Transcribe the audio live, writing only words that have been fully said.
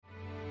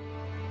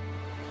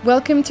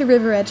Welcome to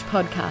River Edge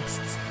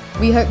Podcasts.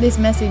 We hope this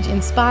message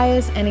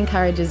inspires and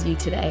encourages you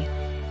today.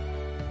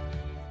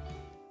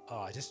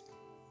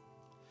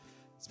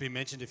 It's been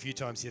mentioned a few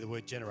times here, the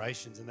word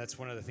generations, and that's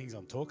one of the things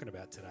I'm talking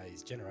about today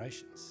is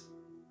generations.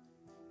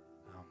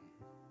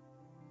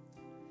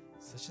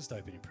 So let's just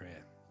open in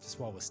prayer, just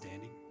while we're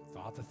standing.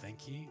 Father,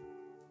 thank you.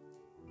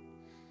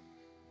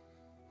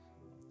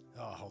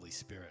 Oh, Holy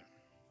Spirit,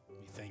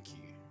 we thank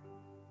you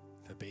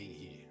for being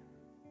here.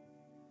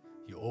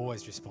 You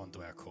always respond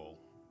to our call.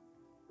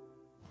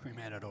 We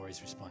may not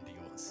always respond to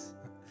yours,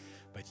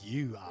 but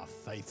you are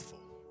faithful.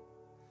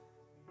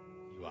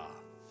 You are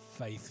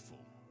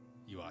faithful.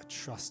 You are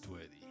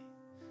trustworthy.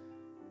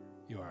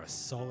 You are a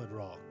solid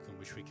rock on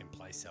which we can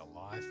place our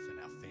life and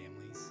our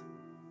families,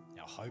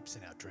 our hopes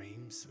and our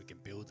dreams. We can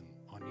build them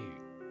on you.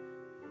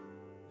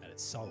 And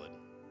it's solid.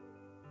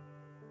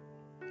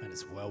 And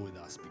it's well with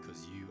us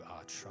because you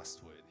are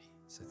trustworthy.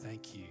 So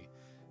thank you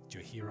that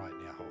you're here right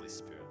now, Holy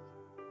Spirit.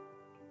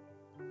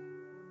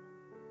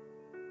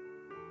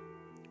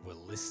 We're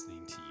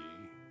listening to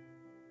you.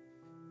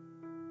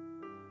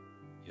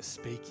 You're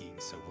speaking,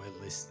 so we're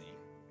listening.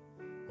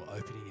 We're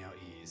opening our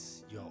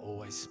ears. You are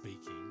always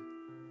speaking.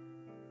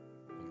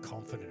 I'm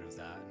confident of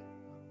that.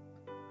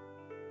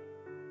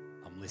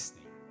 I'm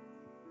listening.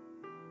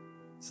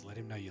 So let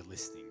him know you're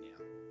listening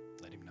now.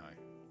 Let him know.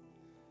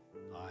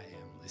 I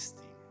am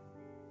listening.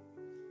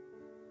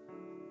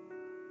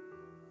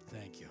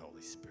 Thank you,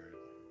 Holy Spirit.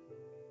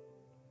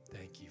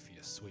 Thank you for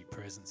your sweet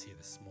presence here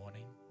this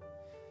morning.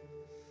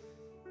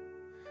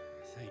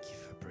 Thank you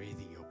for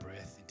breathing your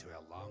breath into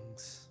our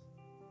lungs.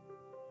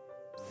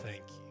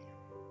 Thank you.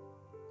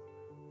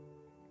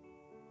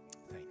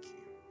 Thank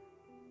you.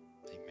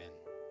 Amen.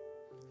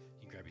 You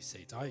can grab your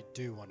seats. I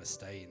do want to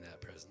stay in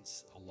that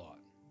presence a lot.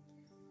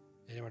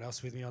 Anyone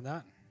else with me on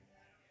that?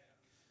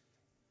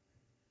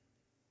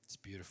 It's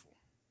beautiful.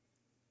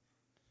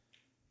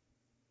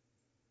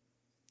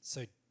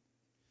 So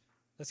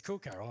that's cool,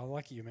 Carol. I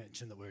like you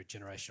mentioned that we're a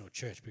generational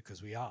church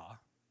because we are.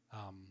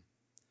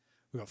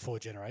 We've got 4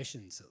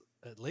 generations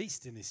at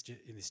least in this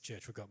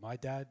church. We've got my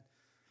dad,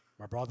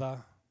 my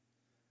brother,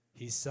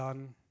 his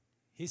son.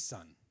 We've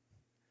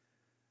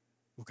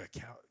got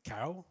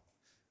Carol.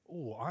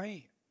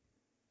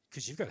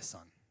 Because you've got a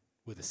son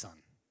with a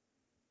son.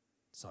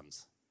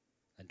 Sons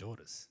and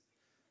daughters.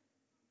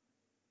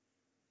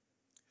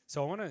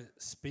 So I want to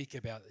speak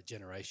about the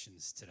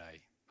generations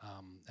today.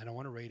 And I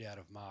want to read out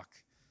of Mark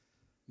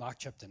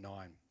chapter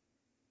 9.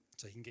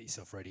 So you can get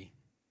yourself ready.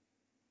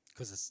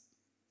 Because it's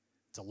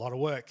a lot of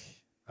work.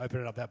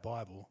 Open up that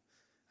Bible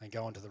and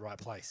go on to the right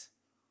place.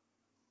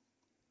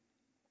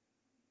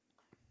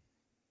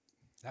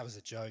 That was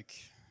a joke.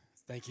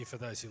 Thank you for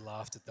those who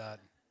laughed at that.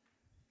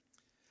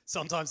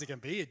 Sometimes it can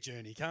be a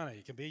journey, can't it?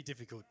 It can be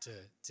difficult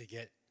to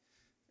get.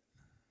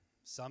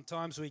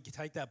 Sometimes we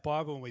take that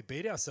Bible and we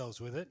beat ourselves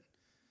with it.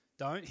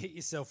 Don't hit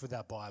yourself with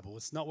that Bible.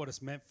 It's not what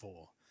it's meant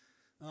for.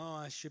 Oh,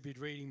 I should be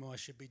reading more. I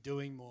should be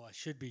doing more. I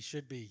should be.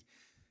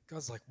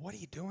 God's like, what are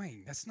you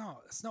doing? That's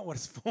not what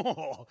it's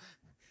for.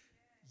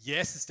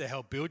 Yes, it's to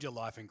help build your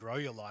life and grow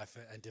your life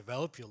and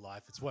develop your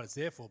life. It's what it's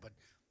there for, but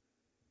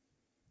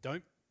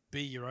don't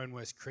be your own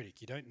worst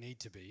critic. You don't need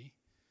to be.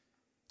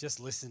 Just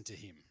listen to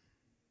him.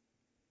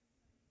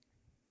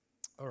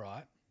 All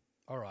right.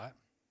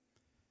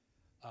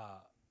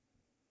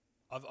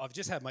 I've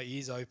just had my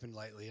ears open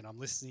lately and I'm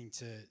listening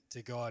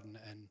to God,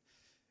 and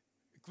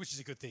which is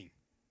a good thing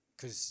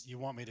because you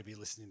want me to be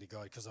listening to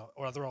God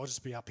or otherwise I'll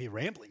just be up here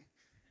rambling.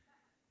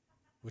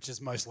 Which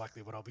is most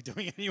likely what I'll be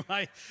doing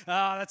anyway.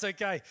 That's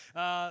okay.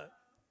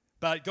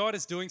 But God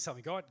is doing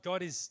something.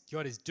 God is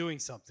doing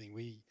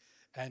something.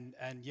 And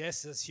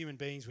yes, as human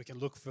beings, we can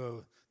look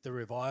for the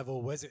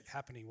revival. Where's it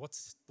happening?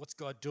 What's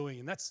God doing?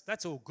 And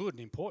that's all good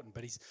and important.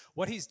 But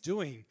what He's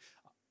doing,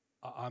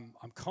 I'm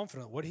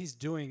confident what He's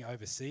doing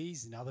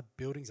overseas in other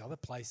buildings, other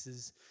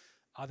places,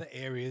 other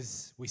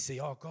areas. We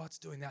see, God's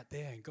doing that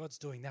there, and God's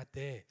doing that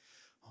there.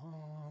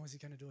 Oh, is He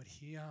going to do it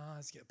here?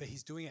 But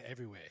He's doing it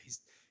everywhere.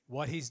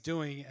 What He's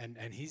doing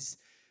and his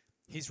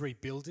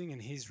rebuilding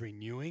and His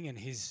renewing and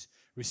His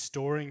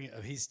restoring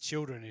of His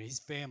children and His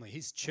family,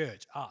 His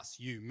church, us,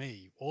 you,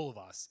 me, all of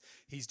us,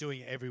 He's doing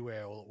it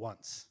everywhere all at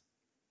once.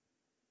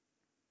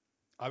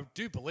 I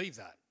do believe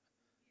that.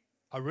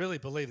 I really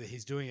believe that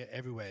He's doing it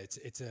everywhere.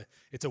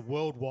 It's a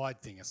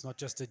worldwide thing. It's not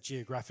just a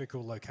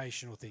geographical,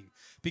 locational thing.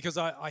 Because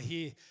I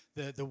hear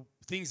the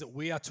things that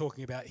we are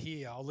talking about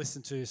here, I'll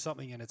listen to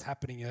something and it's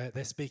happening,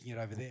 they're speaking it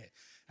over there.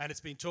 And it's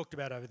been talked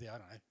about over there. I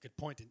don't know, could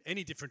point in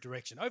any different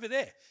direction. Over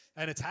there.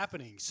 And it's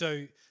happening.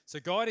 So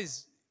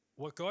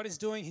what God is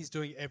doing, He's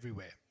doing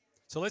everywhere.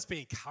 So let's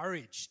be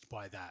encouraged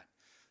by that.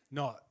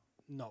 Not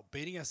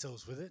beating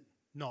ourselves with it.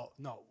 Not,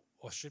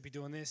 I should be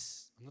doing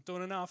this. I'm not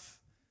doing enough.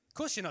 Of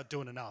course you're not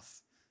doing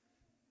enough.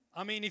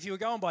 I mean, if you were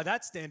going by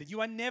that standard, you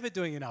are never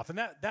doing enough. And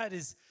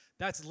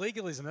that's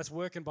legalism. That's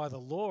working by the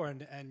law.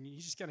 And you're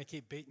just going to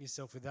keep beating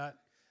yourself with that.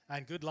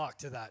 And good luck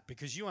to that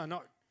because you're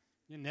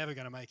never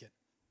going to make it.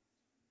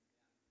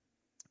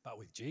 But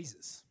with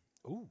Jesus,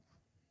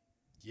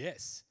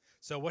 yes.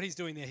 So what he's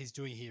doing there, he's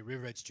doing here,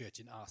 River Edge Church,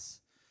 in us,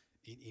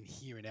 in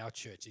here in our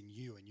church, in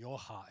you, in your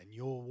heart, in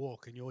your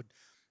walk, and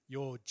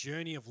your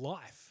journey of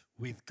life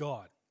with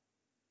God,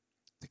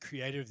 the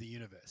creator of the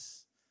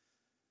universe,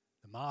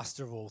 the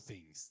master of all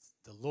things,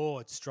 the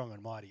Lord strong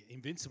and mighty,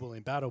 invincible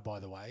in battle, by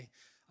the way.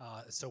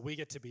 So we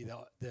get to be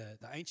the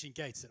ancient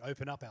gates that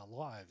open up our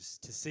lives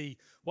to see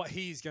what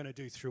he is going to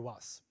do through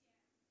us.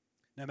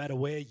 No matter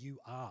where you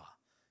are,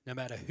 no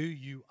matter who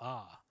you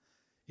are,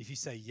 if you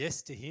say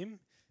yes to him,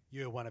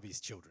 you're one of his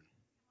children.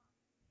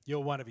 You're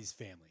one of his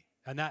family.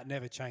 And that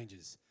never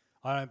changes.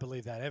 I don't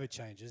believe that ever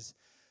changes.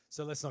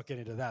 So let's not get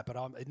into that. But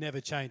it never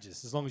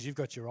changes. As long as you've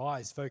got your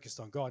eyes focused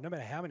on God, no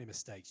matter how many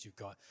mistakes you've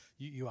got,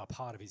 you are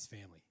part of his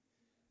family.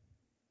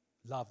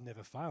 Love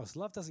never fails.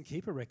 Love doesn't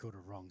keep a record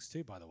of wrongs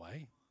too, by the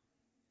way.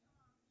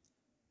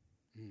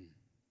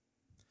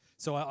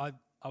 So I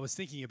was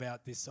thinking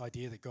about this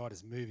idea that God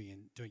is moving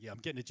and doing. Yeah, I'm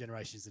getting to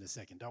generations in a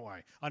second. Don't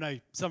worry. I know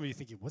some of you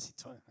thinking, what's he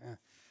talking?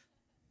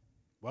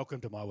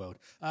 Welcome to my world.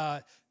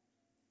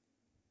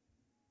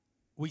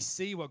 We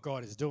see what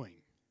God is doing.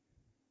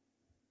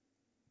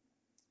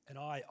 And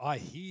I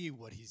hear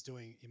what he's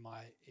doing in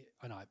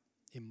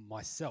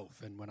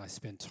myself. And when I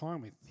spend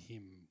time with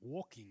him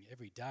walking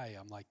every day,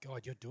 I'm like,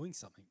 God, you're doing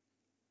something.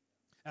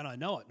 And I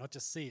know it, not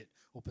just see it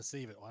or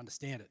perceive it or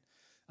understand it.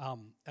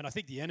 And I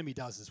think the enemy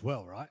does as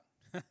well, right?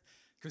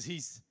 Because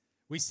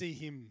we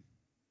see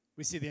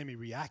the enemy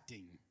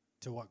reacting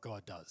to what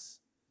God does.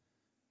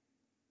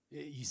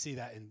 You see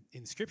that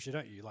in Scripture,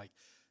 don't you? Like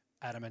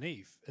Adam and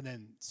Eve, and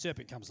then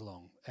serpent comes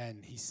along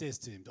and he says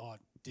to him, "Oh,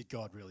 did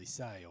God really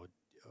say, or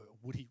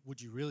would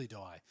you really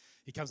die?"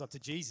 He comes up to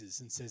Jesus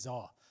and says,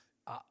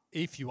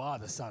 if you are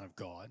the Son of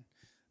God,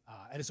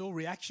 and it's all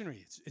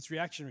reactionary. It's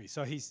reactionary.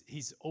 So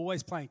he's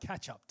always playing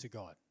catch up to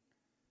God.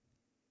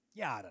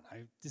 Yeah, I don't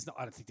know.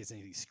 I don't think there's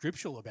anything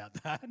scriptural about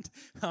that,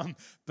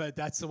 but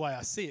that's the way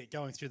I see it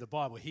going through the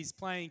Bible. He's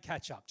playing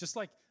catch up, just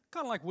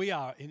kind of like we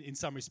are in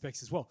some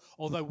respects as well.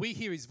 Although we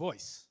hear his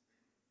voice,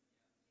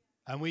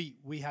 and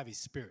we have his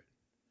spirit.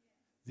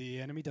 The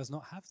enemy does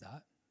not have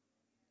that.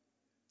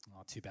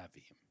 Oh, too bad for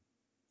him.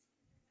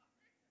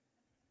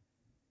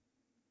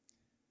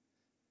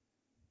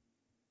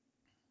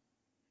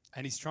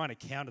 And he's trying to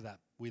counter that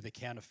with a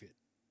counterfeit,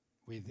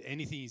 with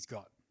anything he's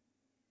got.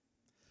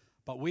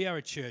 But we are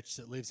a church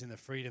that lives in the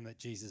freedom that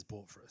Jesus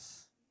bought for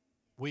us.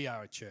 We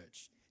are a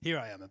church. Here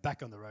I am, I'm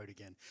back on the road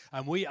again.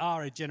 And we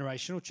are a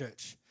generational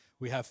church.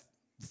 We have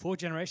 4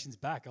 generations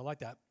back. I like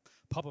that.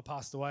 Papa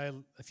passed away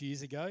a few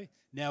years ago.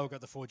 Now we've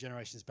got the 4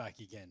 generations back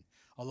again.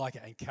 I like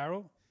it. And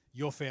Carol,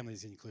 your family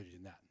is included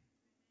in that.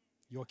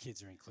 Your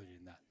kids are included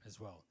in that as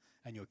well.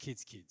 And your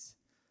kids' kids.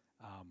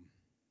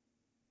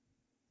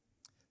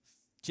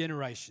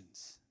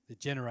 Generations. The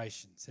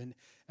generations.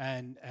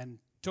 And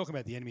talking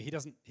about the enemy, he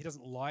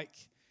doesn't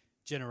like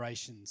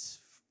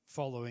generations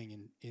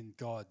following in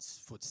God's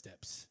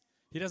footsteps.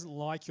 He doesn't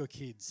like your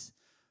kids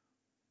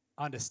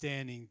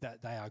understanding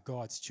that they are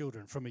God's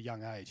children from a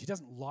young age. He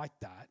doesn't like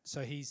that.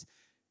 So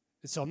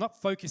I'm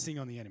not focusing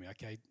on the enemy,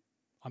 okay?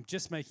 I'm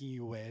just making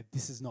you aware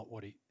this is not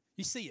what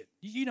you see it.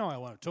 You know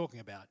what I'm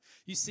talking about.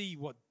 You see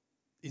what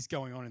is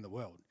going on in the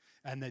world,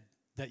 and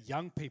that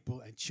young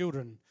people and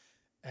children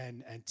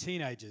and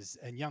teenagers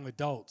and young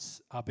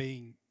adults are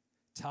being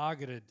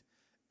targeted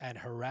and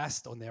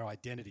harassed on their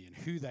identity and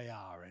who they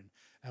are and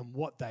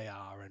what they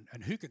are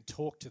and who can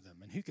talk to them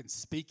and who can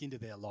speak into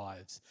their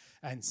lives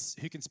and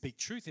who can speak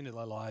truth into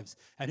their lives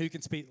and who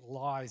can speak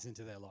lies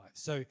into their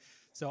lives.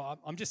 So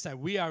I'm just saying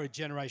we are a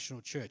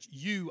generational church.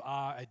 You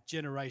are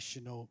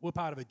we're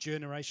part of a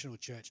generational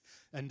church.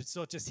 And it's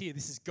not just here.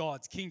 This is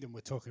God's kingdom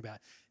we're talking about.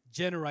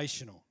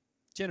 Generational.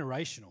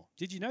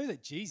 Did you know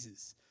that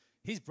Jesus,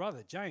 his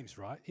brother James,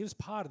 right? He was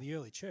part of the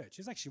early church.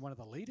 He was actually one of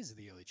the leaders of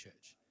the early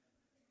church.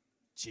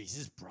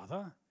 Jesus'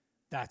 brother?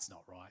 That's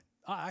not right.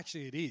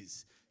 Actually, it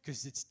is,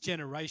 because it's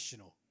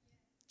generational.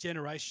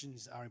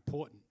 Generations are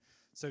important.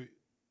 So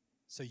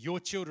your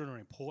children are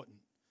important.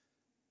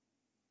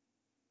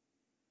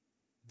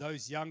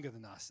 Those younger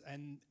than us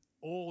and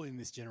all in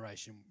this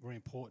generation were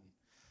important.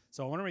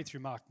 So I want to read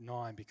through Mark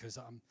 9 because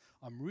I'm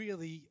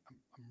really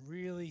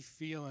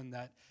feeling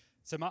that.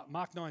 So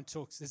Mark 9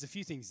 talks. There's a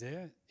few things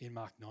there in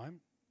Mark 9,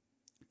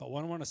 but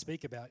what I want to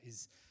speak about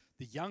is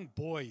the young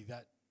boy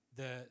that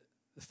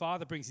the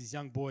father brings his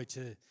young boy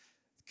to,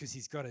 because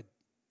he's got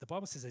the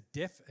Bible says a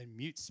deaf and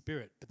mute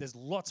spirit, but there's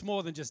lots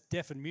more than just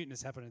deaf and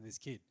muteness happening to this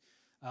kid.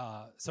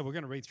 So we're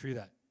going to read through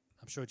that.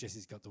 I'm sure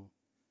Jesse's got the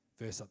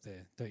verse up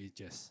there, don't you,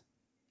 Jess?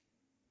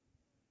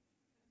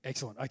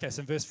 Excellent. Okay,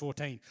 so in verse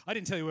 14. I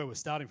didn't tell you where we're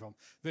starting from.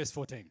 Verse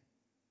 14.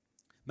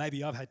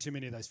 Maybe I've had too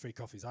many of those free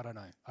coffees. I don't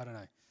know.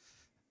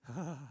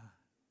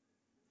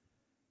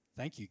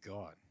 Thank you,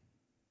 God.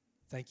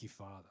 Thank you,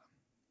 Father.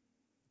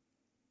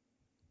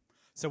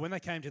 So when they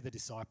came to the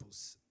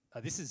disciples,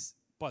 this is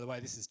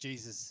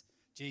Jesus,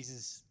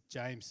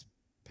 James,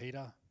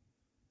 Peter,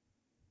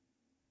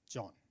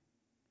 John.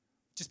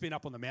 Just been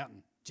up on the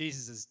mountain.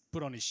 Jesus has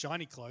put on his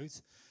shiny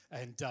clothes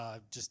and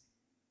just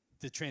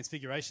the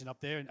transfiguration up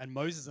there, and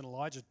Moses and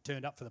Elijah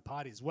turned up for the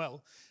party as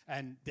well,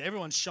 and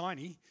everyone's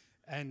shiny,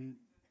 and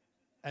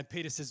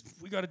Peter says,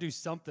 we got to do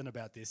something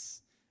about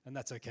this, and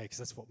that's okay, because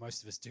that's what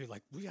most of us do.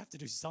 Like, we have to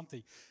do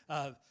something.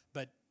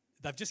 But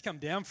they've just come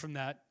down from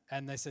that,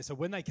 and they say, so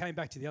when they came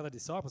back to the other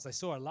disciples, they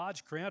saw a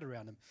large crowd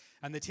around them,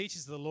 and the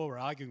teachers of the law were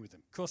arguing with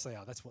them. Of course they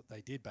are. That's what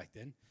they did back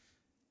then.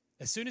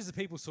 As soon as the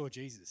people saw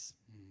Jesus,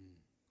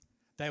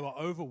 they were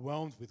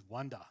overwhelmed with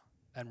wonder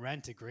and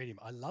ran to greet him.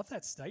 I love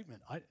that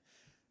statement.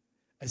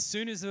 As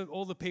soon as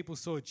all the people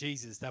saw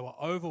Jesus, they were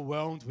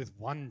overwhelmed with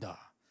wonder,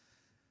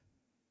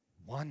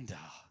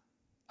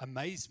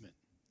 amazement,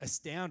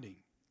 astounding.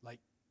 Like,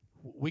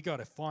 we got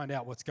to find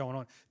out what's going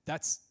on.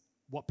 That's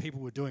what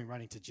people were doing,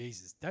 running to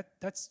Jesus.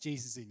 That's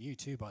Jesus in you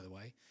too, by the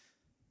way.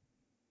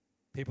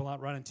 People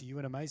aren't running to you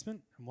in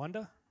amazement and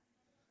wonder.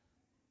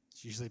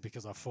 It's usually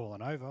because I've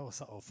fallen over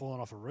or fallen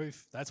off a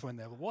roof. That's when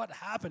they're, what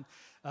happened?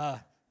 And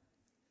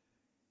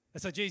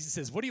so Jesus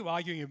says, what are you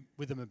arguing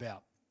with them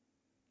about?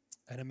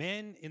 And a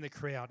man in the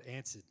crowd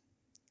answered,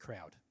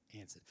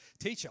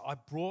 Teacher, I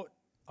brought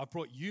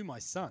you my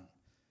son,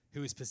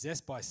 who is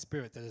possessed by a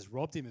spirit that has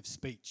robbed him of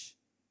speech,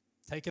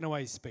 taken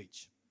away his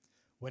speech.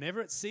 Whenever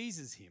it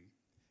seizes him,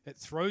 it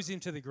throws him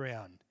to the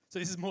ground. So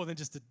this is more than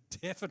just a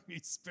deaf and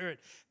mute spirit.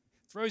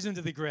 Throws him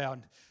to the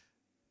ground.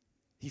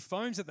 He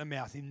foams at the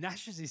mouth. He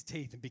gnashes his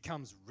teeth and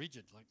becomes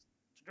rigid. Like,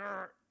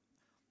 grr.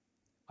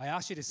 I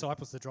asked your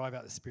disciples to drive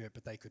out the spirit,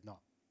 but they could not.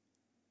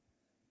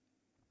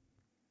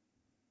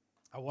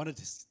 I wanted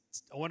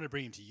to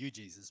bring him to you,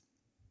 Jesus.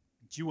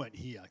 But you weren't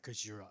here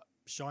because you're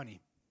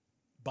shiny.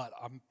 But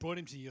I brought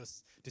him to your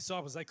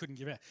disciples. They couldn't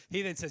give it out.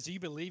 He then says, "Are you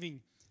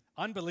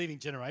unbelieving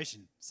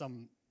generation?"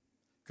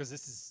 Because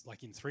this is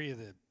like in 3 of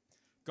the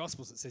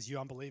Gospels, it says, "You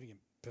unbelieving and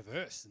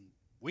perverse and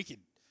wicked."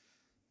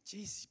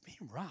 Jeez, you're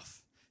being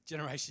rough.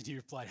 Generation, he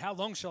replied, "How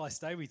long shall I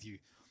stay with you?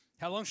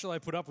 How long shall I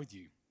put up with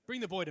you? Bring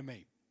the boy to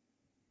me."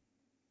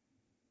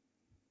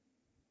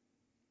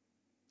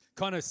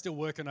 Kind of still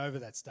working over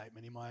that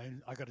statement in my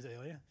own, I got to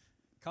tell you.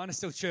 Kind of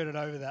still churning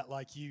over that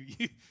like you.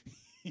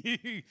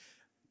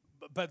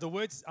 But the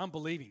word's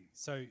unbelieving,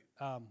 so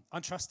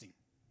untrusting.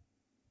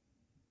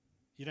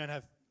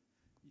 You're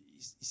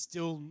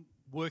still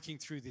working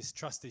through this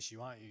trust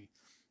issue, aren't you?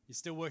 You're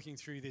still working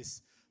through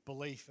this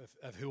belief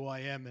of who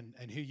I am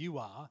and who you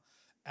are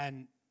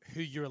and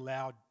who you're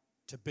allowed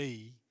to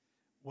be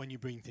when you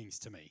bring things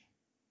to me.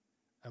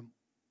 And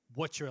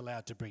what you're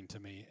allowed to bring to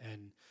me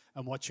and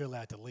what you're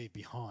allowed to leave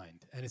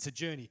behind. And it's a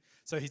journey.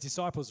 So his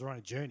disciples are on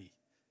a journey,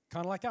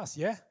 kind of like us,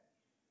 yeah?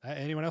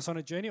 Anyone else on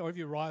a journey? Or have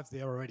you arrived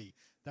there already?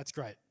 That's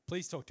great.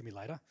 Please talk to me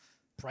later.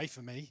 Pray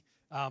for me.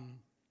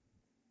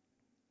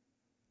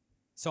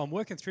 So I'm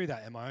working through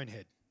that in my own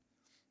head.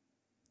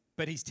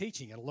 But he's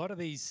teaching. And a lot of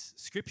these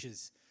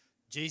scriptures,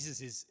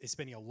 Jesus is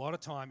spending a lot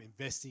of time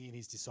investing in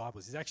his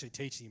disciples. He's actually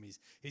teaching them.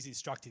 He's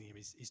instructing them.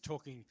 He's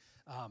talking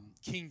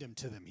kingdom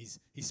to them. He's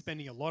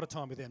spending a lot of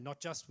time with them, not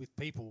just with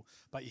people,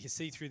 but you can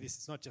see through this,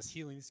 it's not just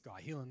healing this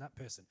guy, healing that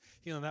person,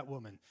 healing that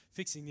woman,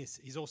 fixing this.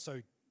 He's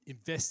also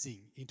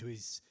investing into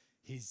his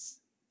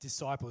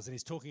disciples, and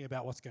he's talking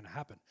about what's going to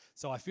happen.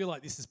 So I feel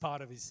like this is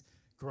part of his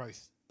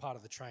growth, part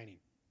of the training.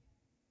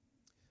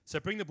 So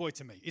bring the boy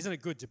to me. Isn't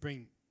it good to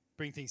bring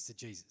things to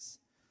Jesus?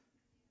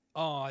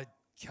 Oh, I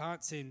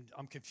can't seem,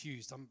 I'm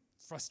confused, I'm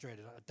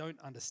frustrated, I don't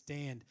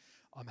understand,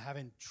 I'm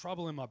having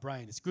trouble in my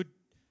brain. It's good,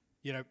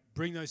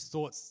 bring those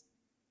thoughts,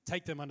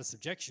 take them under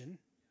subjection,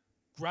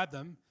 grab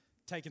them,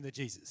 take them to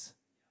Jesus,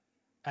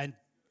 and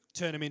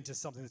turn them into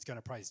something that's going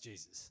to praise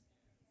Jesus.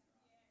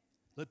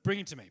 Bring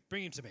him to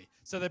me.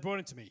 So they brought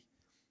him to me.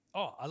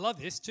 Oh, I love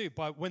this too.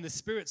 But when the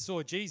Spirit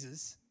saw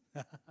Jesus,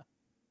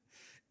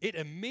 it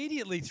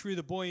immediately threw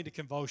the boy into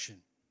convulsion.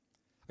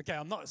 Okay,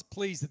 I'm not as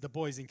pleased that the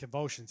boy's in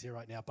convulsions here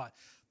right now,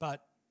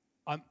 but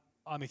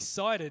I'm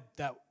excited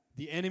that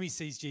the enemy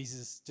sees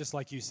Jesus just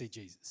like you see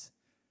Jesus.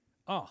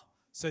 Oh,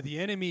 so the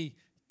enemy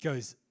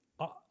goes,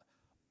 oh,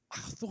 I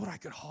thought I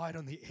could hide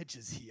on the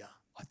edges here.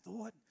 I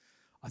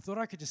thought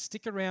I could just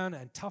stick around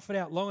and tough it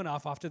out long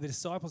enough after the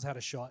disciples had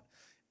a shot.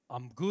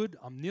 I'm good.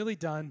 I'm nearly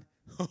done.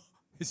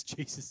 It's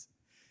Jesus.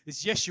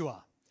 It's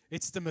Yeshua.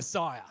 It's the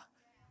Messiah.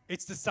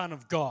 It's the Son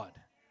of God.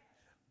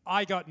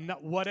 I got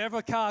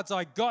whatever cards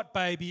I got,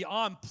 baby,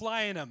 I'm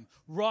playing them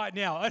right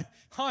now.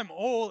 I'm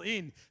all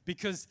in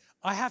because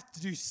I have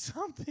to do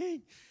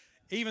something.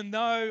 Even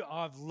though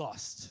I've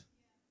lost.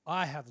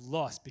 I have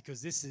lost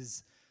because this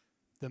is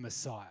the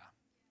Messiah.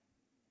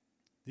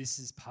 This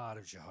is part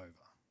of Jehovah.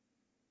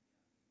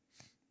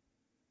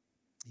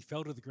 He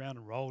fell to the ground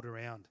and rolled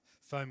around,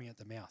 foaming at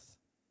the mouth.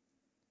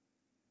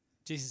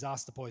 Jesus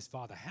asked the boy's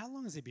father, how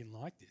long has he been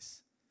like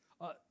this?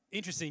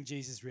 Interesting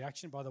Jesus'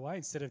 reaction, by the way,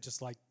 instead of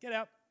just like, get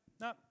out.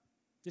 No,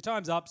 your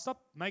time's up.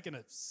 Stop making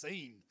a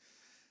scene.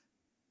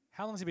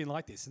 How long has he been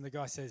like this? And the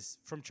guy says,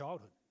 from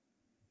childhood.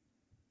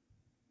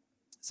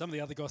 Some of the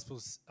other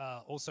Gospels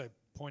also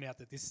point out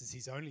that this is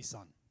his only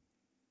son.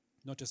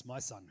 Not just my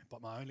son,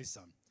 but my only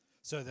son.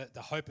 So that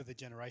the hope of the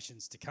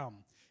generations to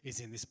come is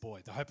in this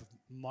boy. The hope of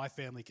my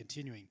family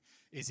continuing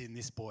is in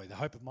this boy. The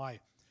hope of my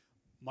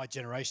my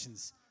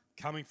generation's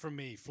coming from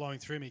me, flowing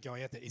through me,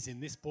 going out there, is in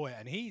this boy,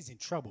 and he's in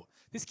trouble.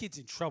 This kid's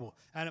in trouble.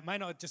 And it may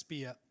not just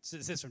be, it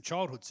says from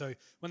childhood, so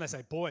when they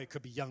say boy, it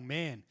could be young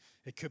man.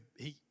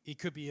 He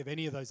could be of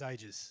any of those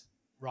ages,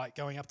 right,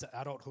 going up to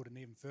adulthood and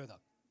even further.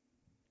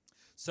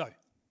 So,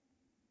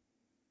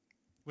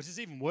 which is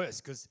even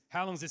worse, because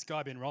how long has this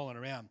guy been rolling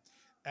around?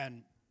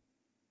 And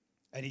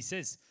he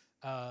says,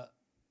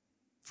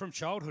 from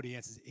childhood, he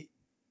answers,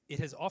 it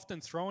has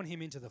often thrown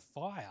him into the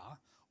fire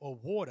or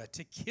water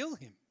to kill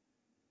him.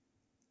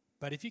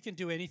 But if you can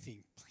do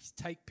anything, please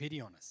take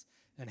pity on us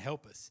and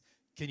help us.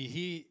 Can you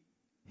hear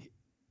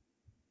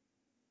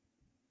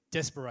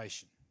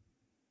desperation?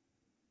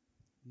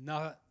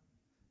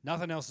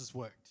 Nothing else has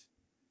worked.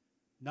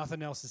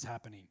 Nothing else is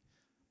happening.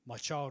 My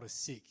child is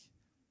sick.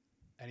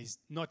 And he's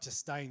not just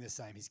staying the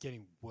same, he's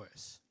getting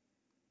worse.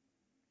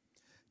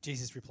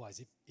 Jesus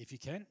replies, if you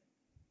can,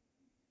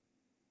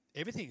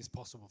 everything is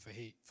possible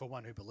for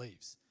one who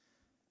believes.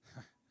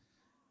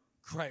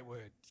 Great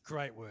word,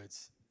 great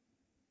words.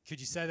 Could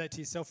you say that to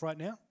yourself right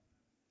now?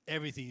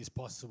 Everything is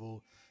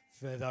possible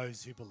for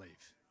those who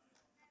believe.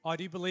 Oh,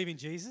 do you believe in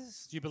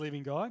Jesus? Do you believe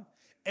in God?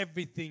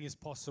 Everything is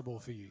possible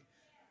for you.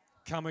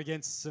 Come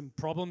against some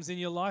problems in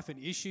your life and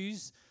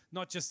issues,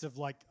 not just of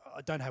like,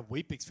 I don't have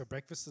Weet-Bix for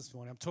breakfast this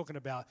morning. I'm talking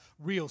about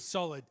real,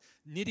 solid,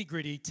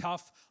 nitty-gritty,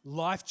 tough,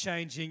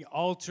 life-changing,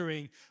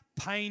 altering,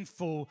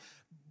 painful,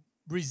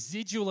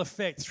 residual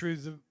effect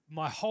through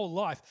my whole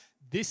life.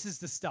 This is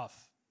the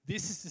stuff.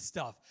 This is the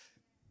stuff.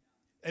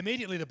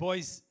 Immediately the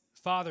boy's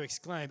father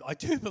exclaimed, I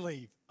do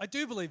believe.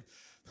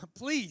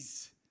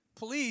 Please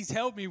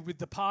help me with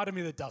the part of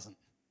me that doesn't.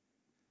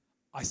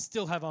 I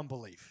still have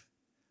unbelief.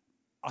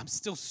 I'm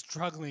still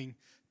struggling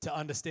to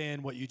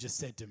understand what you just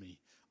said to me.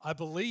 I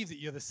believe that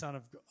you're the Son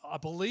of God. I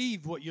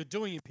believe what you're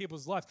doing in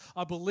people's lives.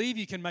 I believe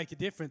you can make a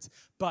difference,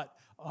 but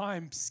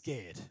I'm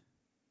scared.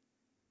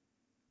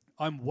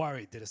 I'm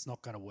worried that it's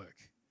not going to work.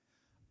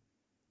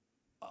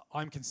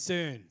 I'm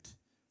concerned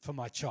for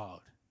my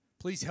child.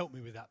 Please help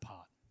me with that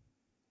part.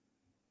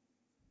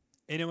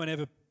 Anyone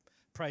ever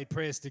prayed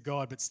prayers to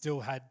God but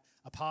still had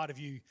a part of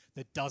you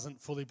that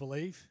doesn't fully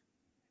believe?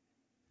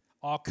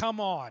 Oh, come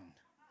on.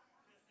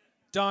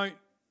 Don't,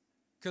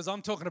 because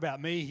I'm talking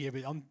about me here,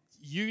 but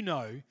you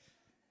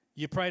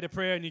prayed a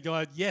prayer and you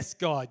go, yes,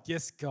 God.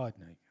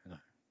 No.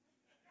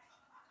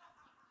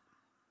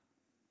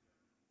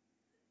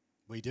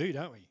 We do,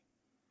 don't we?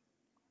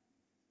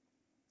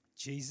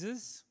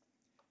 Jesus,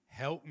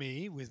 help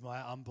me with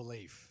my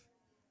unbelief.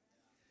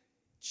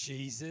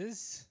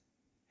 Jesus,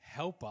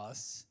 help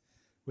us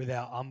with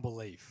our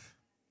unbelief.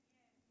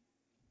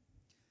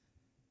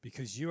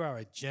 Because you are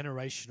a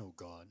generational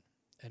God,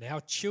 and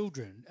our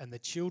children and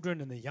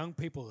the young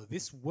people of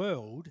this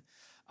world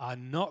are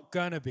not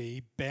going to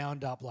be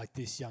bound up like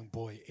this young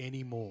boy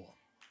anymore.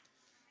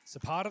 So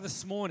part of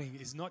this morning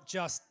is not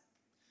just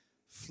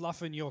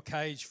fluffing your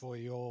cage for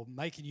you or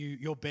making you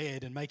your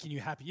bed and making you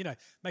happy,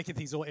 making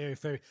things all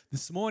airy-fairy.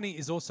 This morning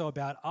is also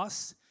about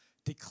us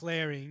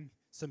declaring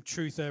some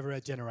truth over our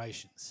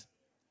generations.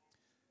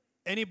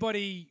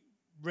 Anybody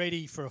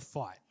ready for a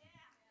fight?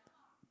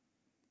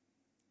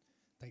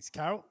 Thanks,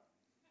 Carol.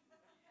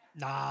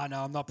 No,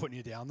 I'm not putting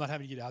you down. I'm not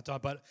having you get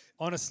out. But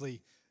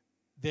honestly,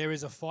 there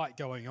is a fight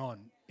going on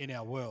in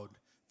our world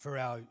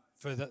for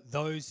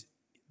those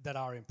that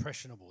are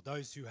impressionable,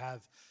 those who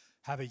have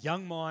a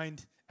young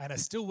mind and are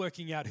still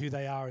working out who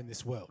they are in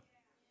this world.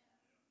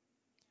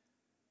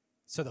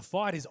 So the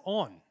fight is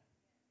on.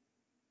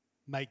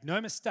 Make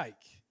no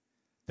mistake,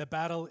 the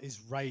battle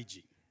is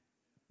raging.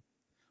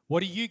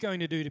 What are you going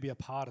to do to be a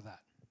part of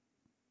that?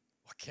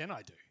 What can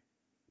I do?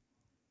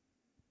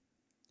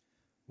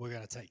 We're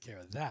going to take care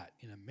of that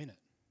in a minute.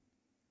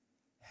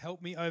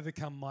 Help me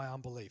overcome my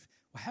unbelief.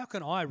 Well, how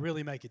can I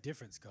really make a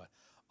difference, God?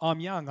 I'm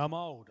young, I'm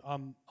old,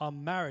 I'm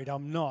married,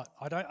 I'm not.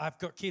 I've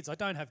got kids, I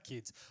don't have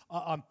kids.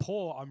 I'm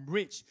poor, I'm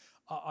rich.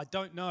 I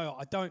don't know,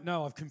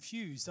 I'm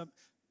confused.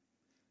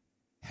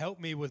 Help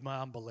me with my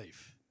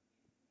unbelief.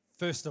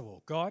 First of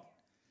all, God,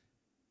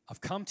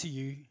 I've come to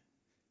you.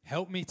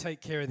 Help me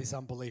take care of this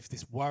unbelief,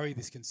 this worry,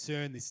 this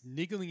concern, this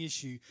niggling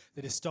issue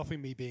that is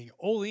stopping me being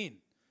all in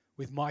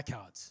with my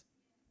cards,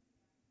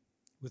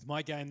 with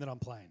my game that I'm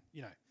playing.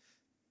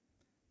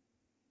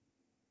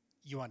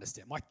 You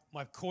understand.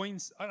 My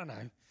coins, I don't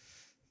know.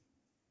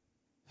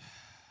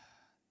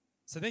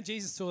 So then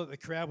Jesus saw that the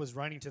crowd was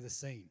running to the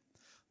scene.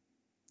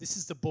 This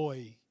is the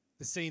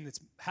scene that's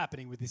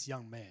happening with this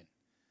young man.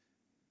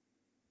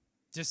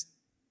 Just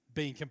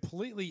being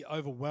completely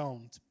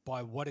overwhelmed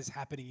by what is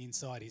happening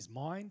inside his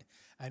mind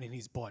and in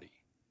his body.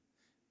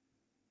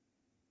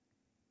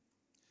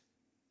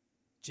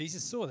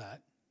 Jesus saw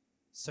that,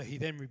 so he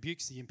then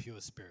rebukes the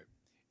impure spirit.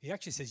 He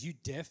actually says, you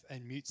deaf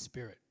and mute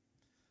spirit.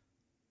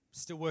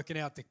 Still working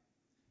out the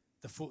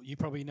full, you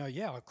probably know,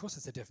 yeah, of course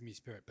it's a deaf and mute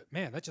spirit. But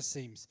man, that just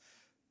seems,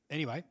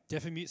 anyway,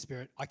 deaf and mute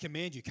spirit, I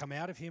command you, come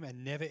out of him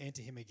and never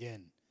enter him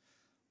again.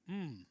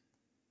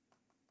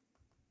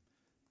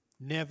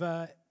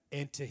 Never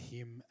enter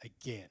him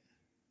again.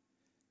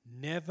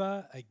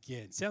 Never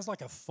again. Sounds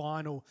like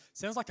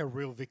a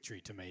real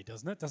victory to me,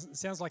 doesn't it? It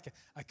sounds like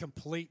a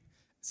complete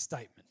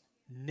statement.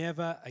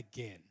 Never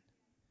again.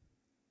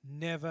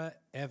 Never,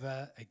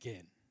 ever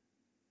again.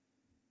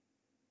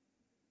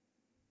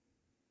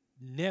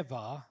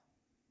 Never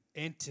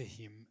enter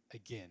him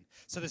again.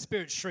 So the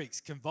spirit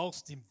shrieks,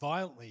 convulsed him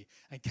violently,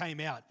 and came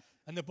out.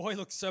 And the boy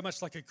looked so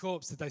much like a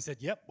corpse that they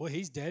said, "Yep, well,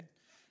 he's dead."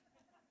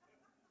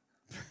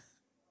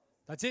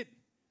 That's it.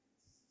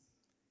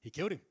 He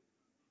killed him.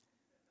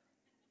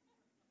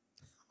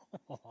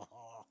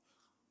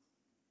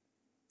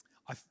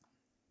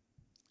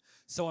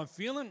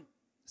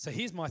 So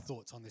here's my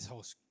thoughts on this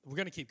whole. We're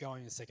going to keep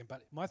going in a second,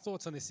 but my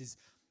thoughts on this is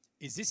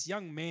this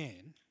young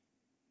man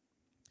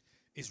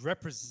is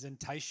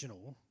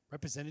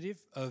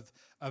representative of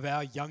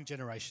our young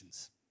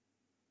generations.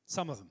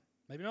 Some of them,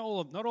 maybe not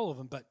all of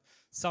them, but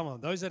some of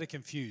them. Those that are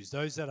confused,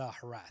 those that are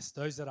harassed,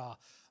 those that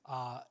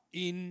are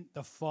in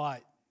the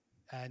fight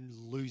and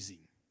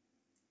losing.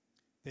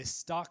 They're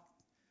stuck.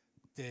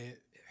 They're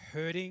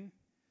hurting.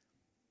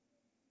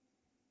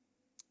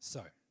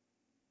 So,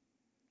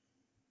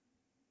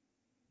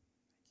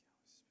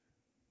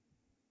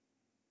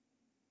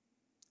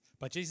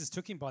 but Jesus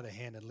took him by the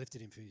hand and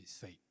lifted him from his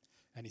feet,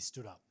 and he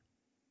stood up.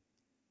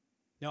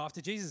 Now, after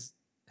Jesus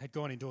had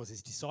gone indoors,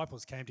 his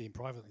disciples came to him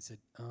privately and said,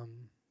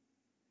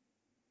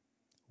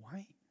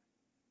 why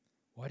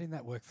didn't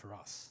that work for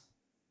us?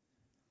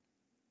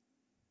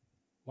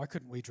 Why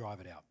couldn't we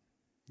drive it out?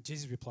 And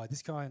Jesus replied,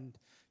 this kind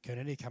can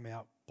only come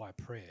out by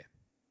prayer.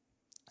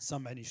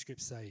 Some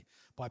manuscripts say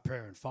by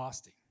prayer and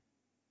fasting.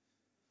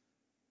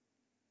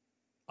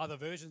 Other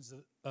versions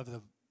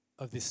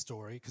of this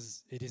story,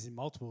 because it is in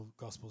multiple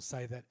gospels,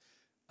 say that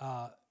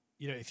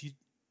if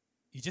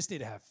you just need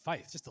to have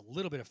faith, just a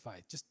little bit of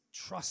faith. Just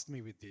trust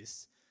me with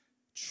this.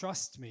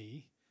 Trust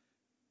me.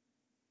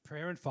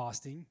 Prayer and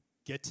fasting.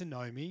 Get to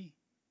know me.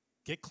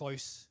 Get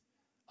close.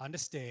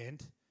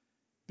 Understand.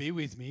 Be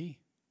with me.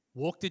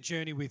 Walk the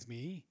journey with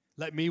me.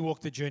 Let me walk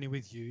the journey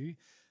with you.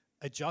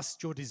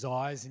 Adjust your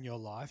desires in your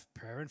life.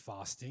 Prayer and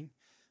fasting.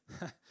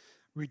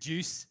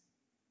 Reduce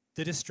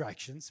the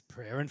distractions.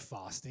 Prayer and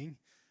fasting.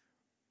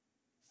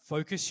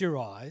 Focus your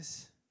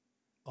eyes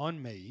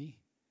on me.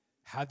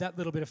 Have that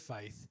little bit of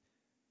faith.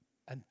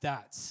 And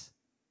that's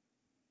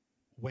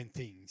when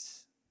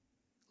things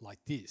like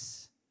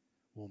this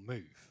will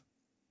move.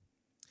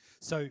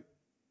 So,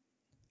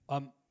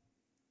 I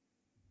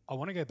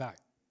want to go back.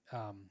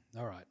 All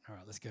right,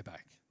 let's go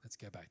back. Let's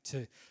go back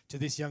to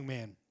this young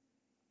man.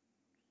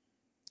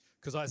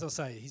 Because as I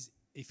say,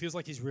 he feels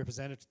like he's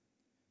represented.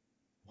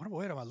 What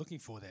word am I looking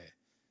for there?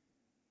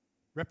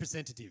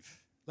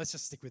 Representative. Let's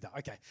just stick with that.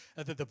 Okay.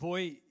 The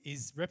boy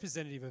is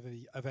representative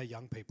of our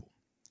young people.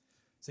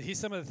 So here's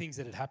some of the things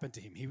that had happened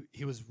to him.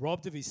 He was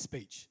robbed of his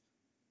speech.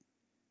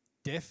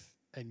 Deaf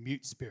and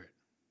mute spirit.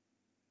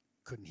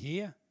 Couldn't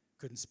hear,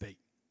 couldn't speak.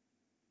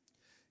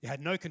 He had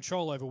no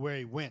control over where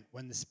he went.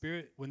 When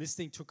this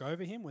thing took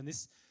over him,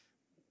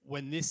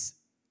 when this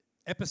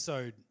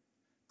episode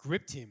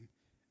gripped him,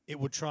 it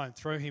would try and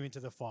throw him into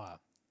the fire.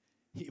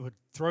 It would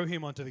throw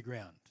him onto the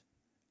ground.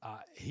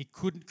 He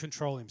couldn't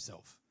control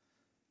himself.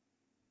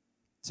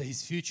 So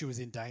his future was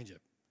in danger.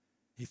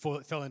 He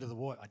fell into the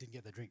water. I didn't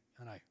get the drink.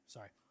 I know,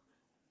 sorry.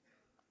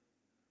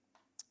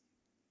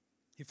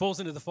 He falls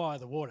into the fire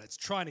of the water. It's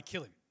trying to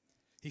kill him.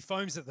 He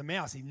foams at the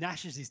mouth. He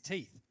gnashes his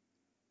teeth.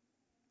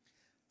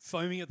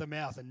 Foaming at the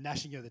mouth and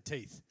gnashing of the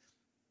teeth.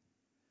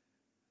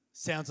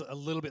 Sounds a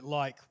little bit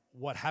like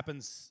what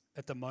happens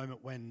at the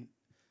moment when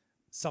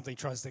something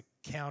tries to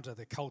counter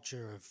the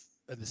culture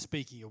of the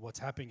speaking of what's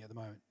happening at the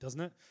moment,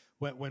 doesn't it?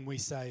 When we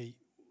say,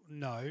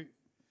 no,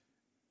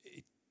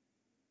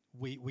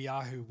 we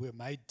are who we're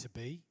made to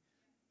be.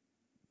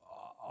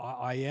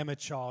 I am a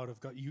child of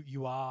God.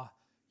 You are.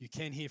 You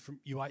can hear from.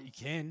 You are. You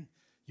can.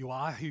 You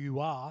are who you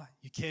are.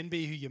 You can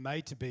be who you're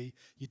made to be.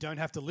 You don't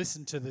have to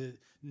listen to the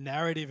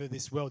narrative of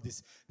this world,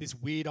 this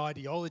weird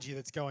ideology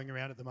that's going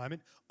around at the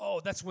moment.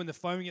 Oh, that's when the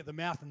foaming at the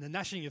mouth and the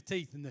gnashing of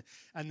teeth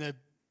and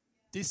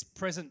this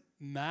present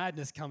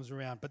madness comes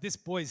around. But this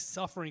boy is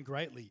suffering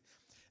greatly,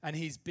 and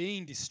he's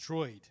being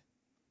destroyed.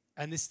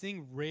 And this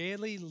thing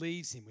rarely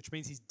leaves him, which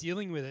means he's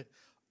dealing with it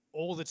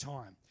all the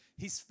time.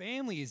 His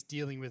family is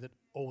dealing with it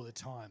all the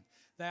time.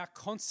 They are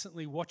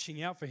constantly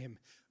watching out for him.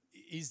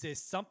 Is there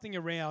something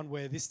around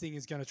where this thing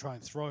is going to try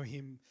and throw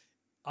him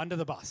under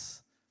the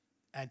bus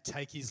and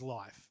take his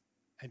life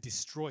and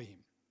destroy him?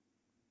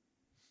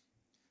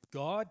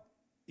 God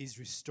is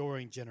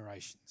restoring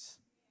generations.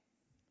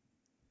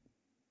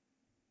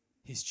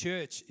 His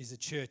church is a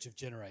church of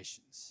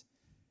generations.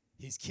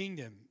 His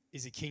kingdom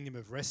is a kingdom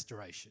of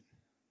restoration.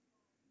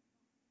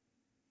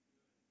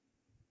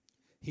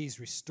 He's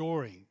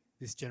restoring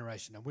this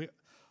generation. And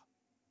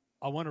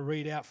I want to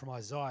read out from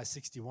Isaiah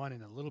 61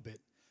 in a little bit,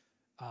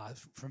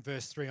 from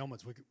verse 3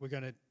 onwards.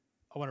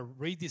 I want to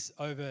read this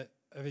over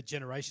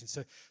generations.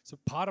 So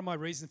part of my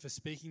reason for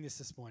speaking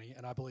this morning,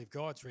 and I believe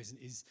God's reason,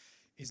 is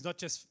not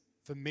just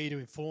for me to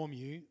inform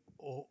you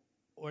or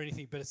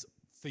anything, but it's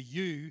for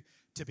you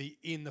to be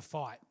in the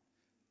fight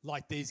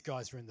like these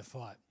guys were in the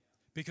fight.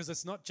 Because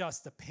it's not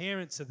just the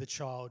parents of the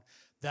child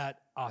that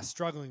are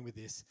struggling with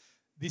this.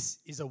 This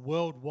is a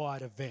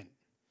worldwide event.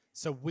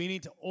 So we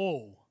need to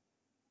all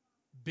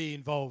be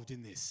involved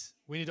in this.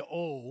 We need to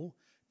all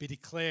be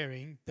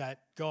declaring that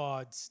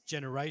God's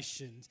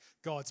generation,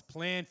 God's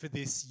plan for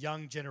this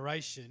young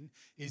generation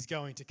is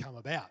going to come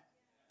about.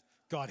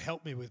 God,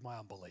 help me with my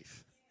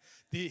unbelief.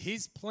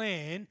 His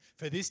plan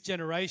for this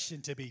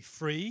generation to be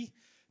free,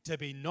 to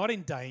be not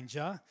in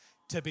danger,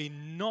 to be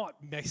not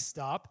messed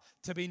up,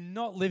 to be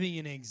not living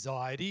in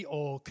anxiety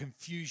or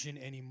confusion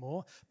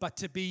anymore, but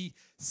to be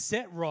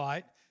set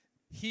right,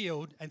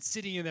 healed, and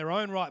sitting in their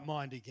own right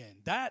mind again.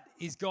 That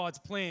is God's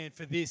plan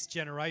for this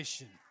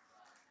generation.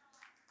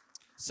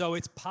 So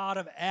it's part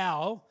of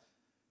our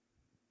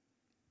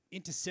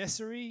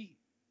intercessory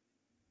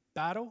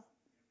battle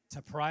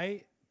to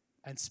pray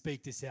and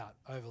speak this out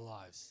over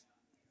lives.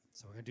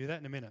 So we're going to do that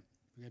in a minute.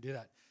 We're going to do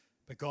that.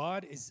 But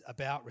God is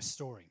about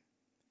restoring,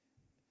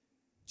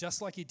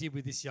 just like he did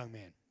with this young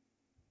man.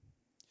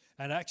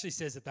 And it actually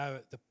says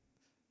that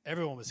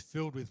everyone was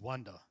filled with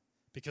wonder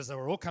because they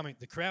were all coming,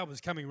 the crowd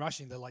was coming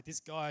rushing. They're like, this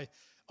guy,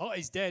 oh,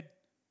 he's dead.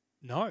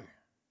 No,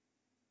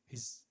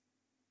 he's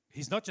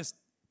not just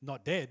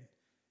not dead.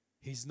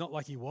 He's not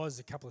like he was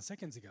a couple of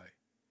seconds ago.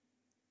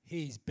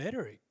 He's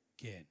better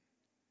again.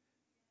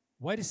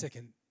 Wait a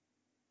second.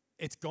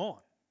 It's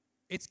gone.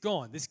 It's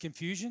gone. This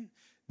confusion,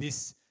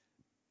 this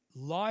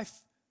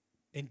life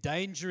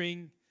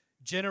endangering,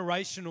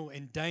 generational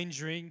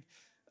endangering,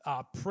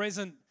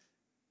 present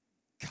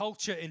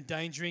culture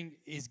endangering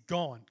is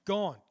gone.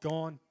 Gone,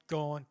 gone,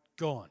 gone,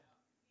 gone.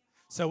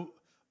 So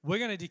we're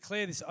going to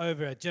declare this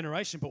over a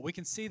generation, but we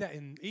can see that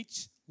in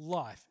each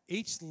life.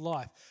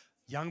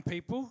 Young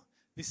people,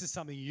 this is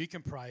something you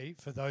can pray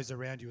for those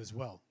around you as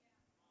well.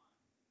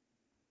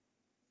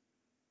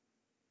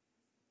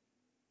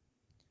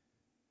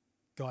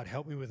 God,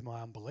 help me with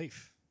my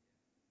unbelief.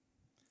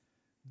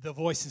 The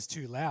voice is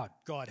too loud.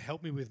 God,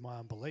 help me with my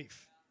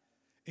unbelief.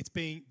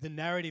 The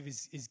narrative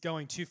is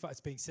going too far. It's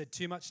being said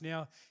too much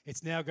now.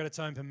 It's now got its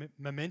own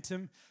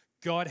momentum.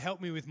 God,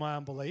 help me with my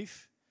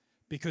unbelief,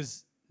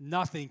 because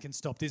nothing can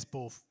stop this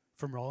ball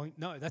from rolling.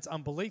 No, that's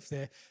unbelief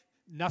there.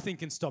 Nothing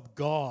can stop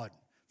God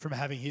from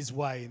having his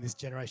way in this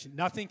generation.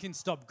 Nothing can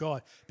stop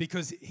God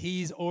because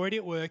he's already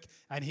at work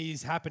and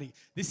he's happening.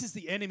 This is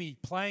the enemy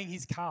playing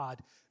his card,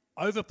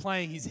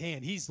 overplaying his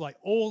hand. He's like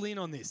all in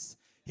on this.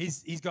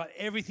 He's got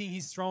everything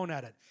he's thrown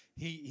at it.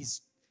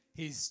 He's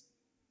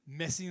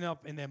messing them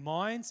up in their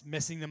minds,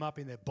 messing them up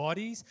in their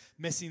bodies,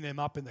 messing them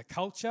up in the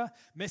culture,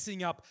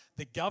 messing up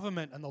the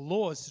government and the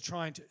laws to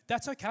try and...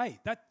 That's okay.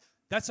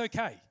 That's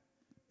okay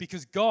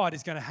because God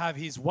is going to have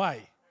his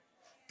way.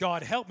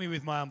 God, help me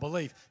with my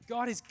unbelief.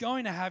 God is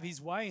going to have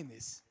his way in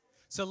this.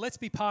 So let's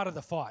be part of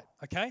the fight,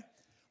 okay?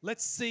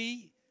 Let's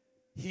see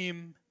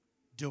him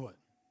do it.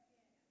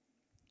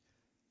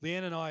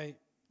 Leanne and I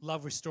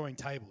love restoring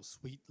tables.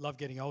 We love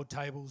getting old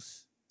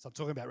tables. So I'm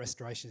talking about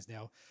restorations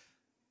now.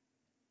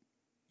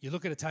 You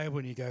look at a table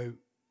and you go,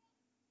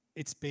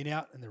 it's been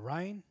out in the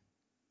rain.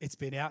 It's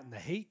been out in the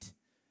heat.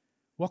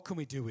 What can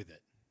we do with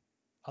it?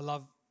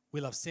 We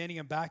love sanding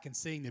them back and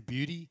seeing the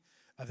beauty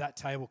of that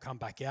table come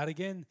back out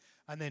again,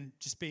 and then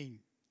just being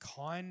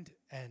kind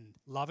and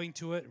loving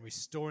to it and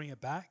restoring it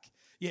back.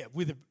 Yeah,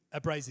 with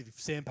abrasive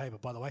sandpaper,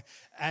 by the way,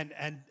 and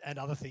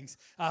other things.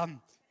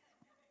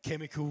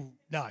 Chemical,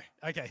 no,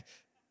 okay.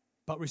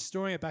 But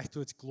restoring it back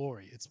to its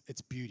glory,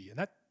 its beauty. And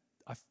that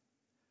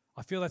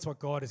I feel that's what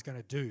God is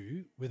going to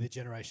do with the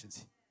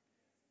generations.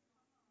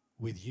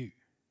 With you,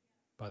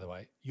 by the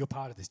way. You're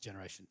part of this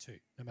generation too,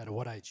 no matter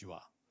what age you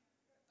are.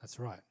 That's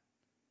right.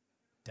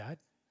 Dad,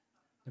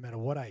 no matter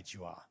what age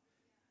you are.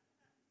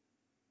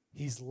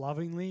 He's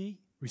lovingly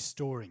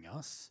restoring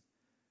us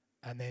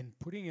and then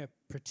putting a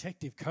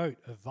protective coat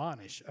of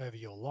varnish over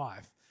your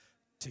life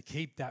to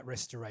keep that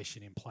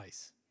restoration in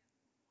place.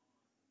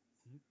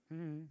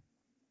 Mm-hmm.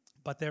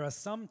 But there are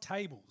some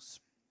tables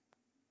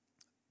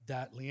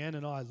that Leanne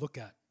and I look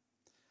at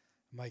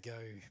and may go,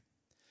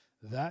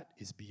 that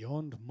is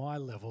beyond my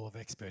level of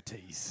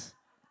expertise.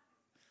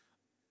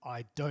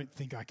 I don't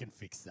think I can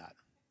fix that.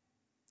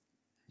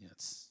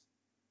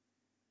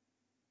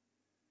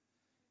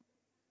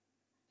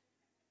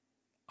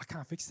 I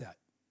can't fix that.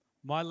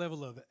 My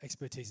level of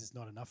expertise is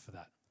not enough for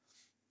that.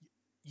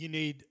 You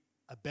need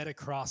a better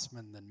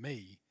craftsman than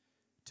me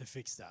to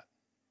fix that.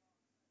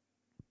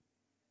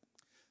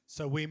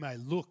 So we may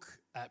look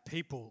at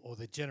people or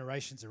the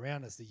generations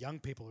around us, the young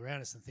people around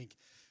us, and think,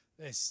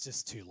 it's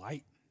just too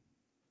late.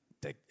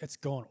 It's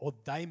gone. Or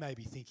they may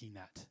be thinking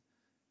that.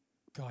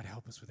 God,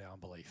 help us with our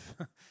unbelief.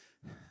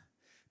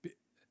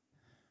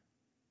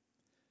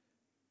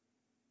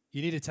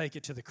 You need to take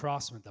it to the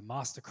craftsman, the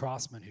master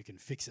craftsman who can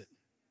fix it.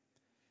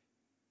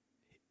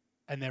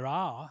 And there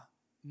are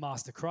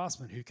master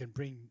craftsmen who can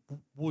bring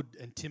wood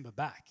and timber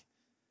back,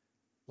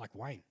 like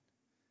Wayne.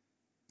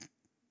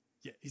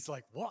 Yeah, he's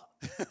like, what?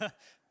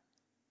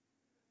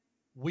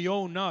 We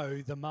all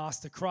know the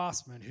master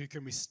craftsman who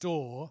can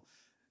restore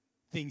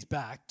things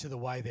back to the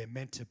way they're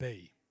meant to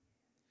be.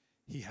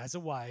 He has a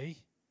way,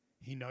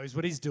 he knows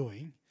what he's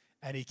doing,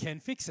 and he can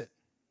fix it.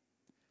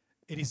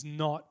 It is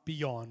not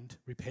beyond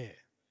repair.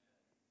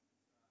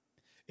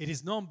 It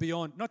is not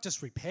beyond, not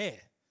just repair,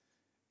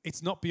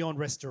 it's not beyond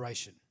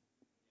restoration.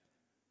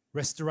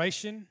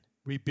 Restoration,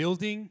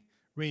 rebuilding,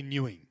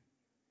 renewing.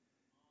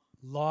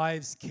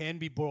 Lives can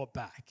be brought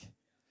back.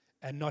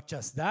 And not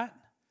just that,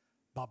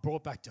 but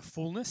brought back to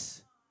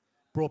fullness,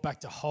 brought back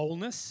to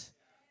wholeness,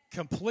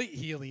 complete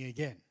healing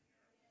again.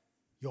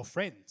 Your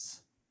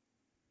friends,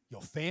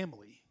 your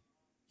family,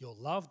 your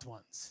loved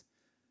ones.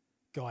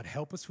 God,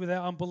 help us with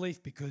our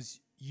unbelief, because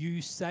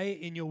you say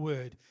in your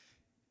word,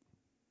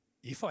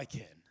 if I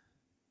can,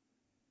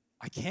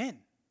 I can.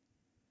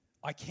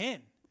 I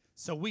can.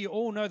 So we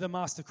all know the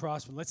master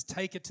craftsman. Let's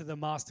take it to the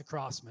master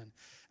craftsman.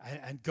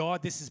 And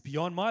God, this is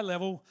beyond my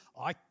level.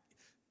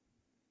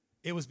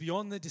 It was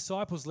beyond the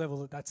disciples'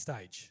 level at that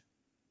stage.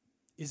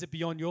 Is it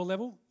beyond your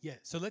level? Yeah.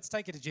 So let's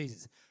take it to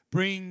Jesus.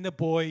 Bring the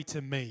boy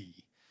to me.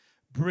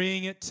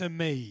 Bring it to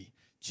me.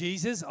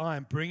 Jesus, I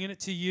am bringing it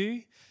to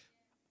you.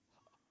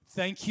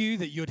 Thank you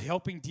that you're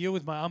helping deal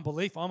with my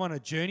unbelief. I'm on a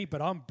journey,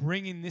 but I'm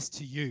bringing this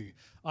to you.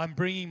 I'm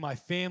bringing my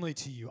family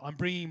to you. I'm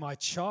bringing my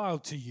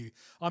child to you.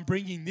 I'm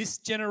bringing this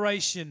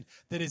generation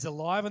that is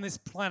alive on this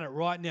planet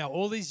right now.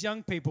 All these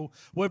young people,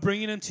 we're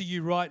bringing them to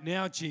you right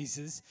now,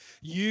 Jesus.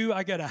 You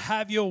are going to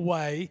have your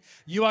way.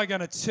 You are going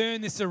to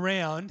turn this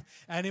around,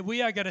 and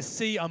we are going to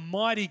see a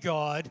mighty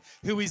God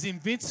who is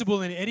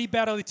invincible in any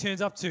battle he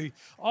turns up to.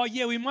 Oh,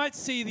 yeah, we might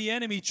see the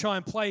enemy try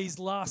and play his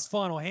last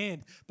final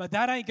hand, but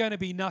that ain't going to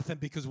be nothing,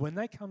 because when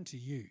they come to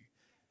you,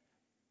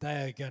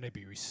 they are going to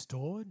be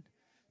restored,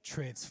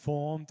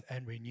 transformed,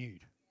 and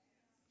renewed.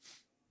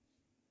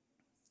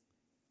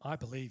 I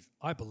believe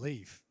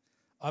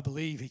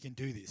he can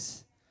do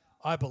this.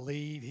 I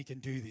believe he can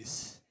do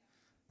this.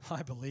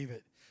 I believe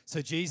it.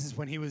 So Jesus,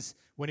 when he was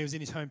in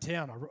his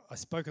hometown, I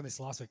spoke on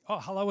this last week. Oh,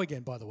 hello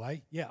again, by the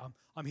way. Yeah,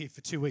 I'm here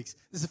for 2 weeks.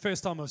 This is the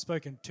first time I've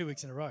spoken 2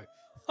 weeks in a row.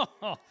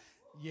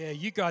 Yeah,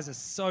 you guys are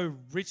so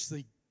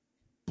richly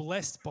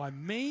blessed by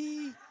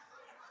me.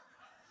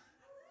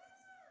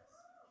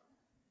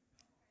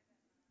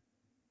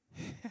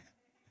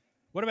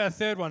 What about a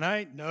third one,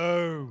 hey?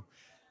 No.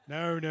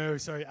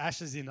 Sorry, Ash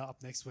is in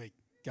up next week.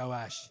 Go,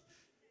 Ash.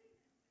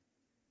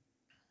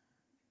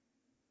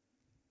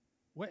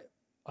 Where?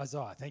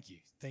 Isaiah, thank you.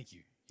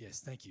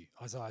 Yes, thank you.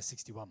 Isaiah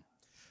 61.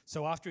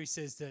 So after he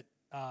says that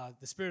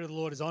the Spirit of the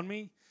Lord is on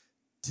me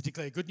to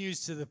declare good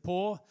news to the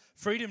poor,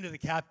 freedom to the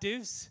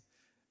captives,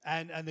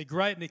 and the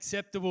great and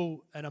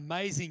acceptable and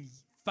amazing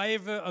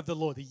favor of the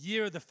Lord, the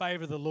year of the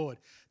favor of the Lord,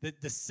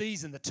 the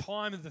season, the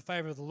time of the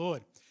favor of the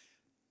Lord.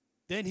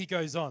 Then he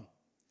goes on.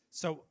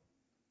 So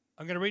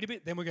I'm going to read a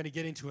bit, then we're going to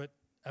get into it,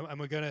 and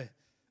we're going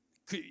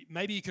to,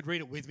 maybe you could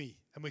read it with me,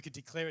 and we could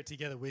declare it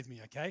together with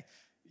me, okay?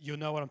 You'll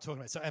know what I'm talking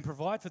about. So, and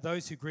provide for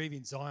those who grieve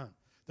in Zion,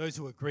 those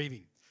who are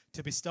grieving,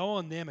 to bestow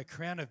on them a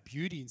crown of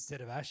beauty instead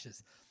of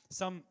ashes.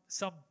 Some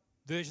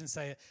versions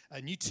say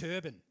a new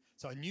turban,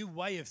 so a new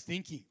way of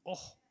thinking.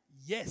 Oh,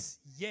 yes.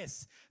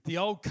 The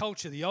old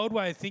culture, the old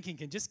way of thinking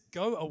can just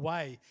go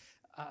away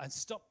and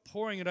stop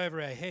pouring it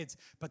over our heads,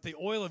 but the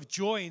oil of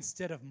joy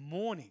instead of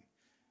mourning.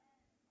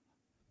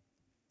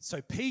 So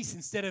peace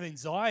instead of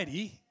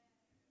anxiety.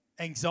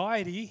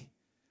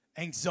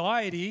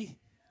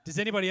 Does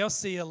anybody else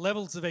see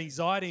levels of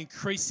anxiety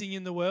increasing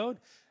in the world?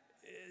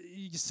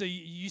 So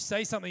you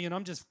say something and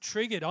I'm just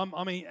triggered. I'm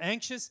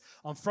anxious,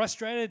 I'm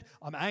frustrated,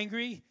 I'm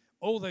angry,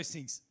 all those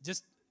things.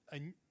 Just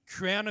a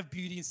crown of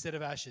beauty instead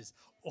of ashes.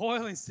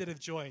 Oil instead of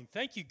joy. And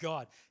thank you,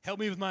 God. Help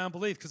me with my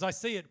unbelief, because I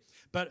see it,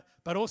 but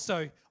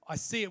also I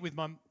see it with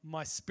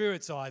my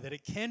spirit's eye that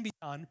it can be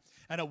done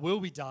and it will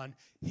be done.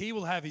 He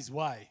will have his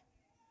way.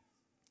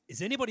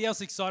 Is anybody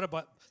else excited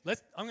about,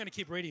 I'm going to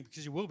keep reading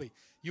because you will be.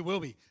 You will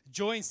be.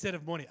 Joy instead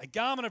of mourning. A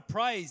garment of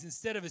praise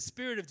instead of a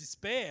spirit of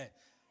despair.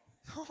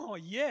 Oh,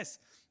 yes.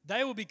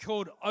 They will be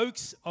called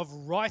oaks of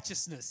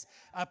righteousness,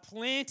 a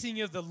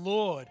planting of the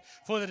Lord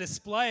for the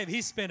display of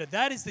his splendor.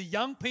 That is the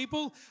young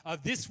people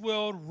of this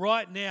world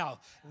right now.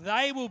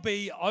 They will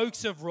be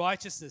oaks of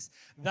righteousness.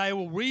 They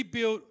will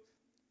rebuild,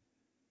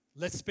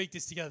 let's speak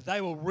this together.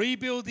 They will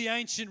rebuild the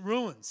ancient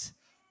ruins.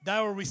 They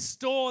will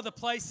restore the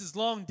places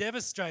long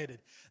devastated.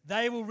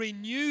 They will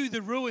renew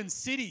the ruined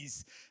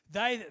cities.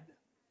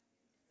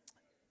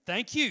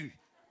 Thank you,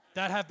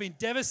 that have been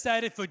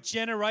devastated for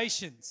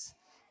generations.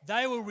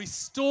 They will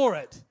restore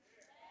it.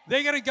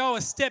 They're going to go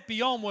a step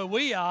beyond where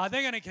we are.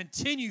 They're going to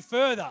continue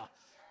further.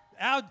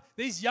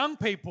 These young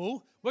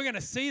people, we're going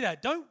to see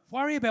that. Don't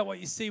worry about what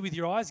you see with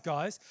your eyes,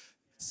 guys.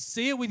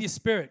 See it with your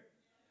spirit.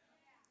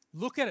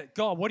 Look at it.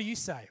 God, what do you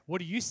say? What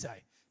do you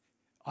say?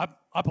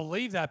 I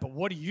believe that, but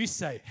what do you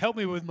say? Help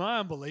me with my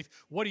unbelief.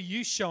 What are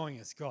you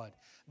showing us, God?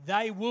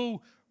 They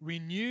will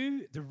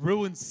renew the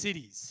ruined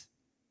cities.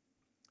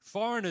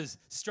 Foreigners,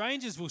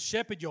 strangers will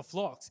shepherd your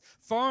flocks.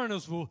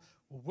 Foreigners will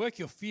work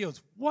your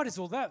fields. What is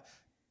all that?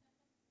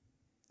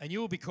 And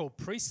you will be called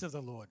priests of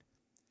the Lord.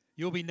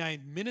 You will be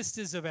named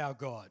ministers of our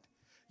God.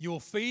 You will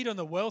feed on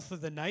the wealth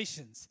of the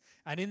nations,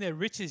 and in their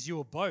riches you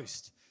will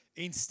boast.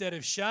 Instead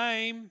of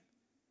shame,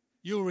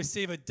 you will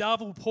receive a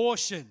double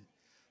portion.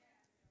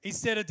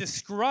 Instead of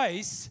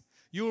disgrace,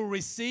 you will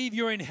receive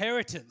your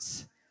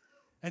inheritance.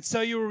 And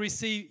so you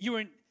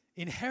will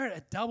inherit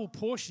a double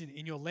portion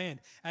in your land,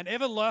 and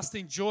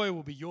everlasting joy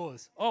will be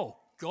yours. Oh,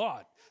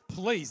 God,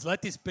 please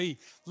let this be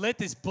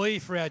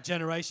for our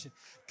generation.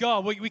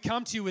 God, we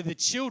come to you with the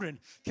children.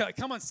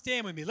 Come on,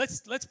 stand with me.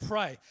 Let's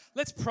pray.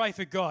 Let's pray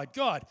for God.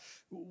 God,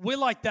 we're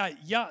like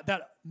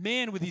that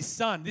man with his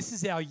son. This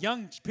is our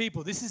young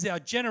people. This is our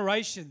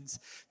generations.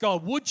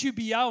 God, would you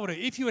be able to,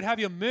 if you would have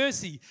your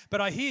mercy,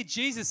 but I hear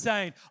Jesus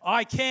saying,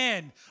 I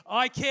can,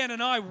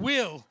 and I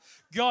will.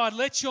 God,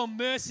 let your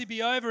mercy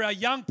be over our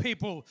young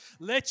people.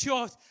 Let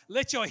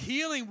your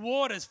healing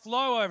waters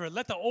flow over it.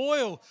 Let the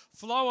oil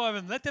flow over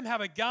them. Let them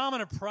have a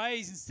garment of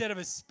praise instead of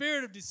a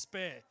spirit of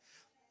despair.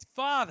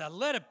 Father,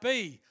 let it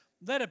be.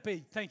 Let it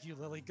be. Thank you,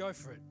 Lily. Go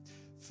for it.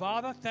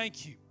 Father,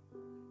 thank you.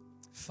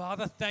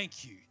 Father,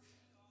 thank you.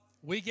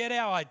 We get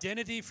our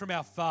identity from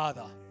our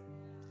Father.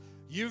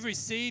 You've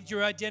received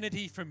your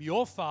identity from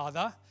your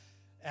Father.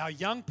 Our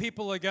young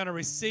people are going to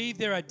receive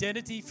their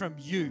identity from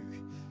you.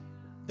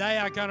 They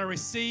are going to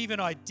receive an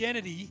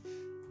identity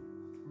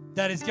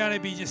that is going to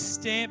be just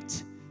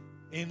stamped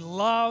in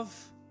love,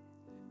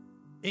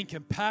 in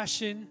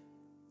compassion,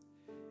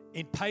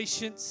 in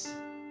patience,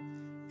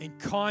 in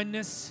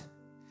kindness,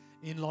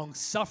 in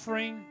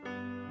long-suffering,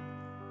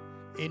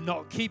 in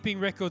not keeping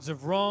records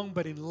of wrong,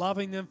 but in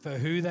loving them for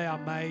who they are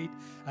made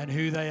and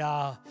who they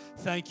are.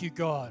 Thank you,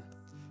 God.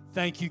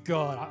 Thank you,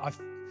 God.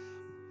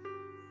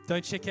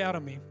 Don't check out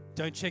on me.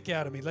 Don't check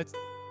out on me.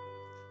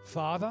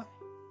 Father,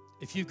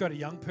 if you've got a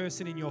young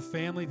person in your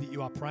family that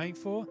you are praying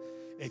for,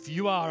 if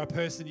you are a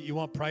person that you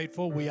want prayed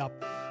for,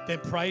 then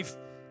pray.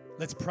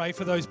 Let's pray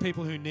for those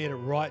people who need it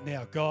right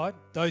now. God,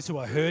 those who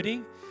are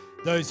hurting,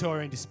 those who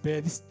are in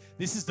despair. This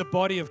is the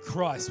body of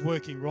Christ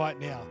working right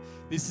now.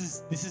 This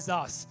is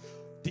us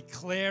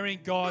declaring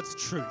God's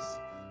truth.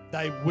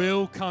 They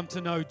will come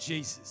to know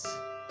Jesus.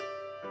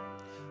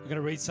 I'm going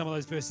to read some of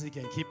those verses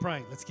again. Keep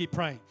praying. Let's keep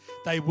praying.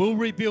 They will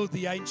rebuild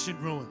the ancient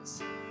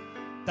ruins.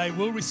 They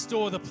will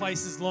restore the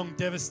places long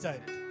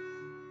devastated.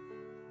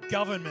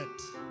 Government,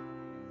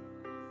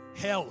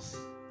 health,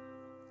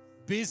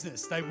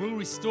 business. They will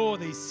restore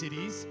these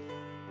cities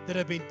that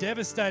have been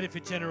devastated for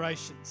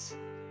generations.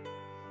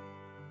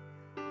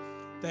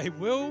 They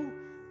will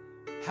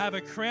have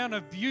a crown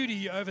of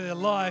beauty over their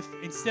life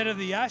instead of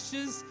the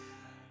ashes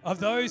of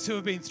those who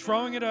have been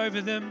throwing it over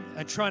them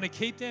and trying to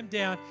keep them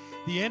down.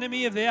 The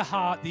enemy of their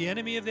heart, the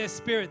enemy of their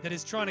spirit that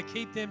is trying to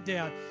keep them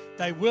down,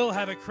 they will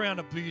have a crown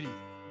of beauty.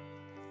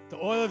 The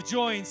oil of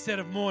joy instead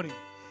of mourning.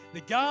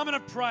 The garment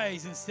of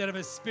praise instead of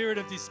a spirit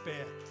of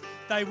despair.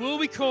 They will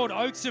be called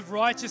oaks of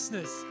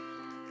righteousness,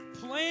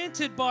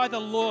 planted by the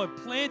Lord,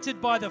 planted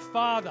by the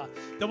Father,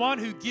 the one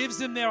who gives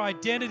them their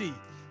identity.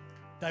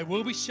 They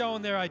will be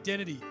shown their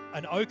identity,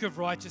 an oak of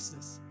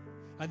righteousness,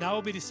 and they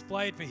will be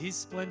displayed for His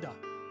splendor.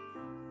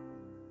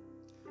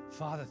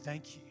 Father,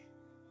 thank you.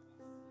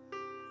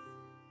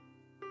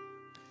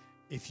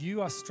 If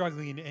you are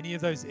struggling in any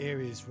of those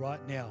areas right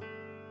now,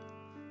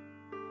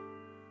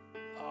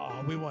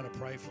 we want to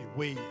pray for you.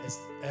 We,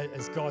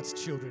 as God's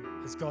children,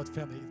 as God's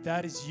family, if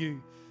that is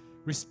you,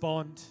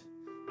 respond,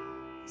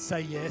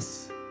 say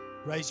yes,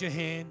 raise your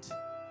hand.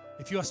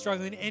 If you are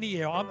struggling in any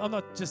area, I'm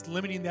not just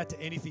limiting that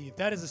to anything. If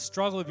that is a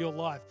struggle of your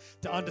life,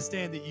 to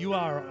understand that you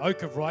are an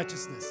oak of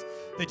righteousness,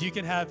 that you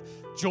can have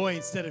joy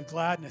instead of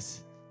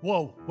gladness.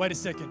 Whoa, wait a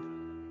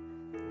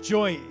second.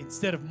 Joy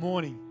instead of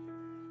mourning.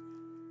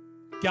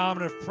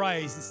 Garment of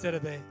praise instead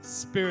of the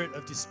spirit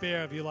of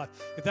despair of your life.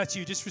 If that's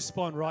you, just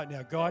respond right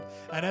now, God.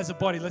 And as a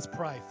body, let's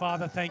pray.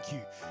 Father, thank you.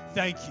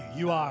 Thank you.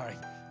 You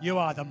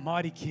are the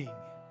mighty King.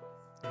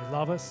 You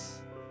love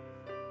us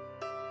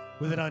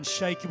with an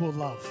unshakable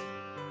love,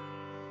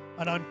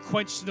 an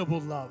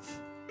unquenchable love.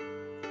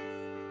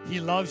 He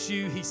loves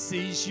you. He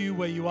sees you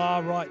where you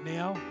are right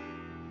now.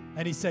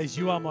 And He says,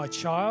 you are my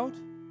child.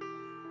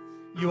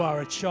 You are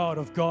a child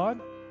of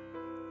God.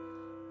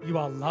 You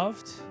are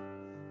loved.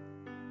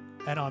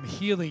 And I'm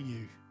healing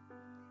you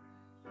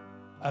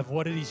of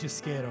what it is you're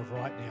scared of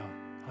right now.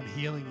 I'm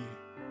healing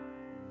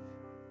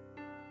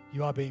you.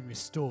 You are being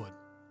restored.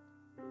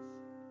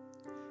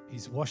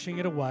 He's washing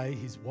it away.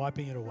 He's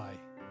wiping it away.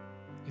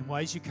 In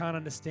ways you can't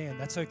understand.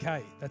 That's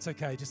okay. That's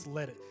okay. Just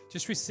let it.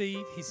 Just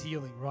receive His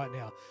healing right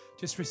now.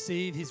 Just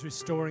receive His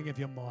restoring of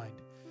your mind.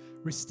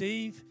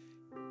 Receive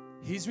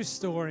His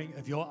restoring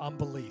of your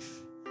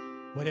unbelief.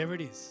 Whatever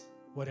it is,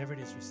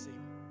 receive it.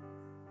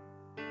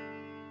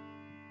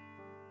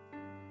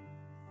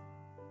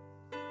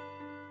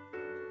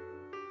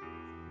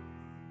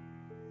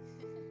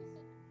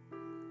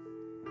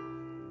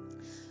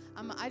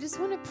 I just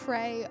want to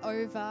pray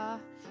over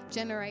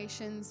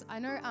generations. I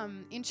know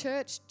in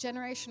church,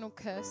 generational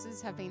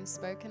curses have been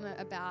spoken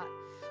about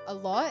a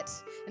lot.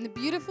 And the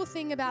beautiful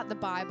thing about the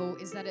Bible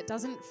is that it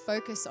doesn't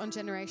focus on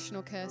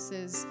generational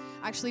curses.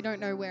 I actually don't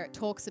know where it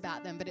talks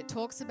about them, but it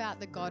talks about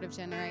the God of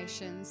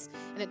generations.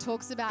 And it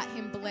talks about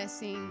him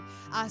blessing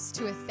us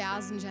to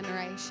 1,000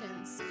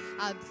 generations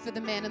for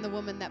the man and the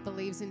woman that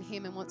believes in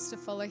him and wants to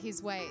follow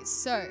his ways.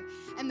 So,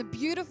 and the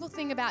beautiful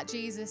thing about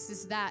Jesus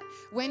is that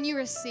when you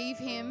receive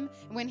him,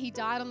 when he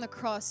died on the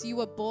cross, you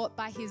were bought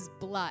by his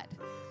blood,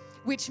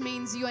 which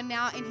means you are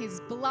now in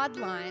his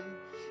bloodline,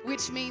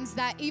 which means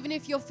that even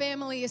if your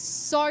family is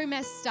so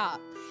messed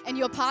up and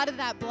you're part of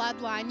that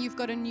bloodline, you've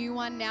got a new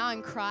one now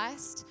in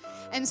Christ.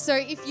 And so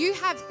if you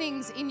have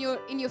things in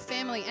your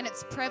family and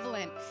it's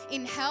prevalent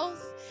in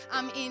health,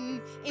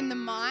 in the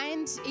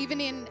mind, even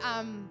in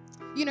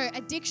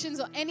addictions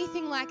or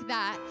anything like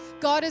that,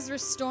 God is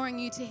restoring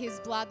you to his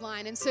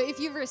bloodline. And so if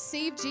you've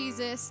received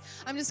Jesus,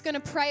 I'm just going to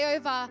pray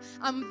over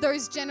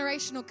those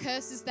generational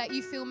curses that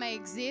you feel may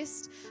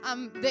exist,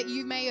 that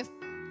you may have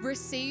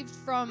received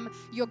from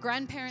your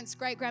grandparents,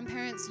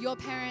 great-grandparents, your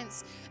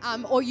parents,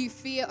 or you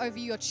fear over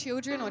your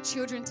children or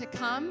children to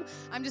come.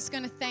 I'm just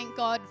going to thank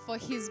God for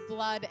his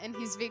blood and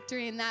his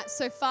victory in that.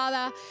 So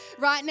Father,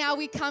 right now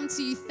we come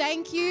to you.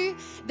 Thank you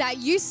that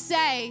you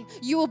say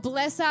you will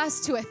bless us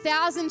to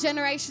 1,000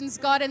 generations,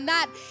 God, and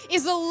that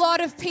is a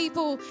lot of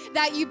people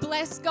that you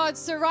bless, God.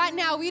 So right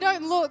now we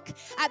don't look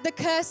at the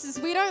curses.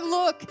 We don't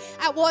look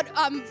at what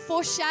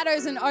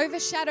foreshadows and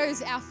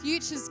overshadows our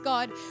futures,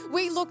 God.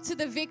 We look to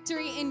the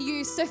victory in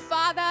you. So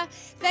Father,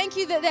 thank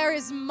you that there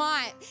is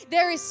might,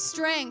 there is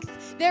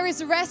strength, there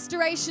is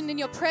restoration in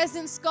your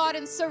presence, God.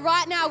 And so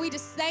right now we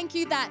just thank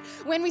you that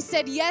when we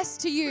said yes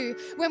to you,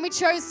 when we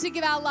chose to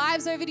give our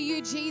lives over to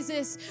you,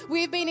 Jesus,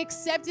 we've been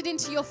accepted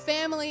into your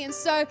family. And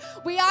so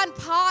we aren't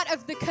part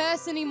of the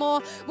curse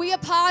anymore. We are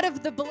part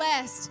of the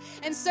blessed.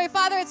 And so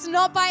Father, it's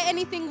not by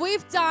anything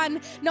we've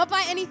done, not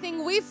by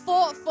anything we've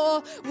fought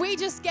for. We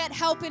just get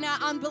help in our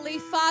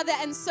unbelief, Father.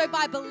 And so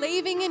by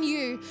believing in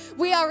you,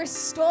 we are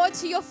restored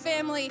to your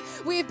family.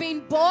 We have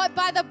been bought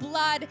by the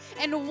blood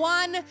and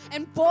won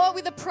and bought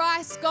with a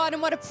price, God.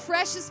 And what a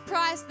precious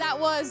price that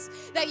was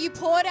that you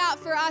poured out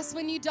for us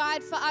when you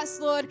died for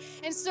us, Lord.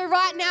 And so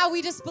right now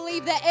we just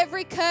believe that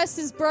every curse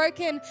is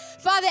broken.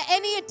 Father,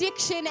 any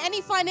addiction, any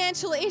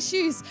financial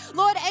issues,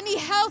 Lord, any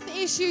health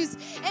issues,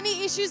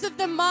 any issues of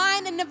the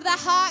mind and of the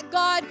heart,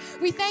 God,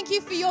 we thank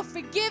you for your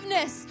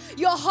forgiveness,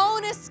 your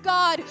wholeness,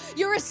 God,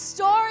 your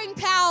restoring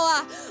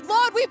power.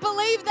 Lord, we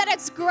believe that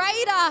it's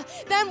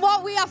greater than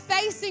what we are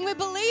facing. We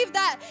believe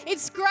that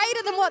it's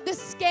greater than what the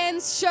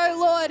scans show,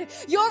 Lord.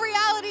 Your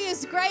reality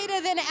is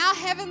greater than our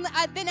heaven,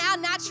 than our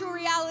natural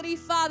reality,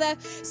 Father.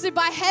 So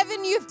by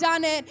heaven, you've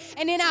done it.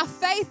 And in our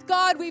faith,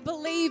 God, we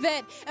believe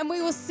it. And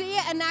we will see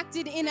it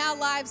enacted in our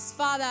lives,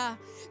 Father.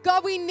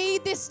 God, we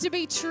need this to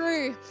be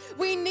true.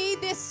 We need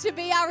this to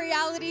be our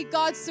reality,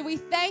 God. So we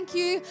thank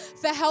you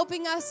for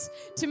helping us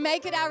to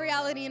make it our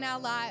reality in our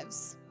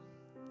lives.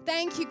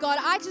 Thank you, God.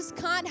 I just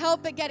can't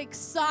help but get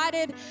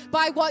excited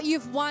by what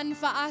you've won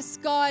for us,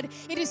 God.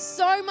 It is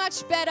so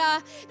much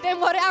better than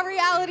what our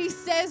reality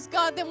says,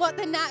 God, than what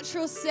the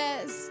natural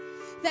says.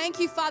 Thank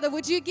you, Father.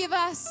 Would you give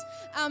us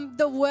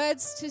the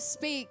words to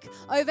speak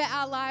over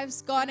our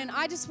lives, God? And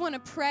I just want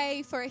to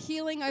pray for a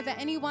healing over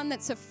anyone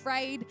that's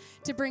afraid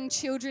to bring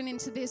children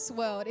into this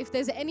world. If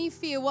there's any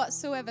fear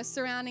whatsoever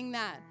surrounding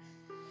that,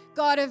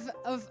 God,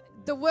 of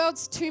the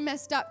world's too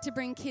messed up to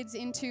bring kids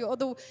into,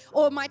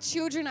 or my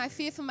children, I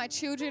fear for my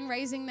children,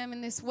 raising them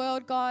in this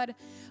world, God.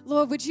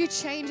 Lord, would you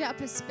change our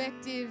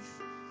perspective?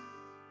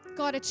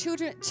 God,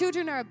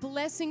 children are a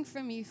blessing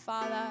from you,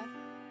 Father.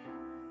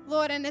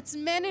 Lord, and it's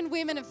men and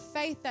women of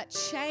faith that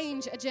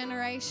change a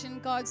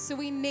generation, God. So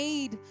we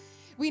need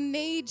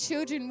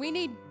children. We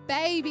need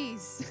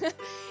babies.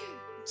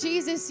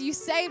 Jesus, you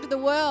saved the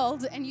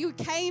world and you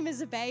came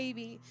as a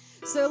baby.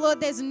 So,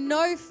 Lord, there's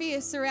no fear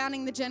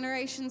surrounding the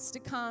generations to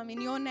come. In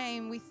your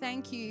name, we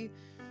thank you.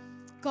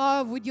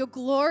 God, would your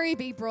glory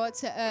be brought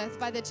to earth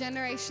by the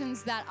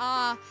generations that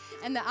are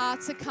and that are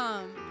to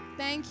come.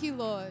 Thank you,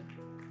 Lord.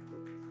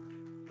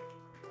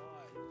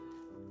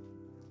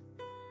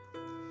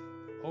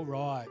 All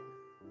right.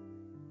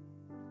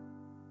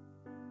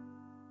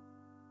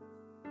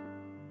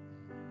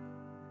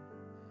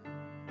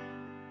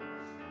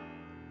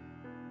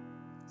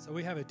 So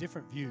we have a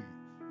different view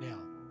now.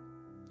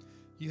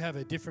 You have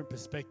a different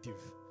perspective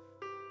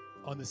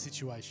on the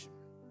situation.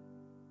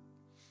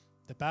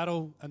 The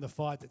battle and the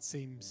fight that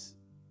seems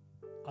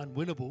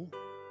unwinnable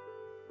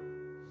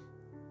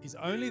is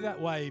only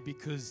that way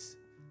because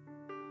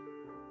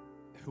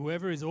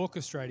whoever is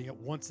orchestrating it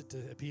wants it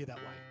to appear that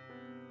way.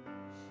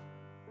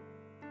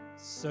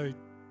 So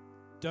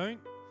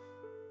don't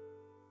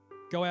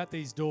go out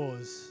these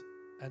doors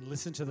and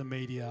listen to the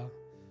media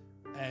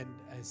and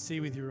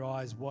see with your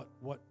eyes what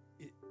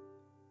it,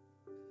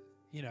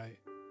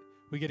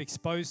 we get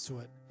exposed to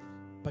it,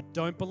 but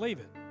don't believe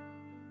it.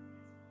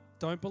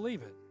 Don't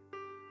believe it.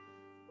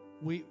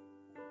 We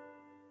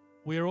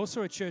are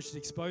also a church that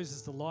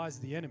exposes the lies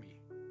of the enemy.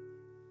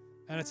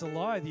 And it's a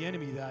lie of the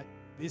enemy that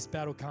this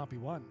battle can't be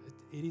won.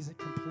 It is a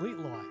complete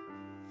lie.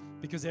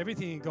 Because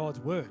everything in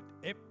God's word,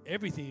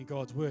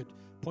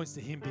 points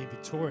to him being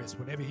victorious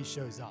whenever he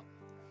shows up.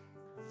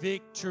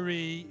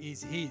 Victory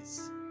is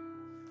his.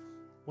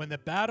 When the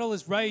battle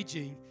is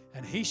raging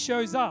and he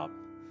shows up,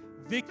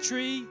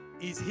 victory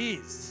is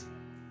his.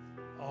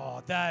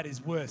 Oh, that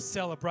is worth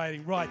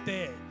celebrating right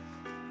there.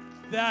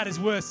 That is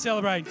worth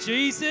celebrating.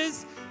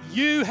 Jesus,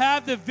 you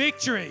have the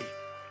victory.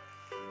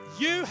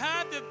 You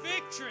have the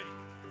victory.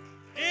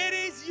 It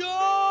is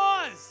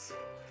yours.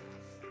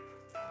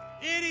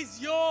 It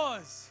is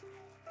yours.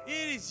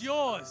 It is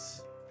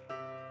yours.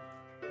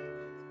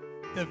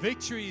 The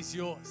victory is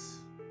yours.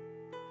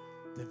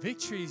 The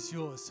victory is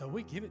yours. So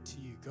we give it to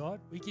you, God.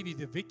 We give you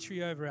the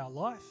victory over our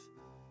life.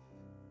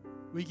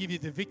 We give you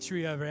the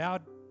victory over our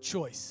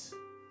choice.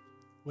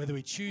 Whether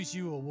we choose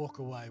you or walk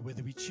away.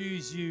 Whether we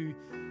choose you,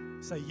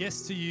 say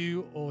yes to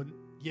you or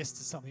yes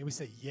to something. We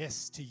say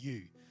yes to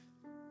you.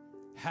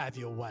 Have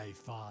your way,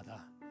 Father.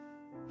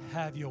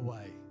 Have your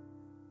way.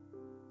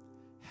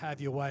 Have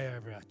your way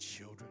over our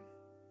children.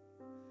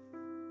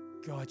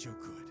 God, you're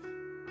good.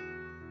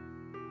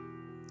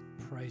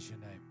 Praise your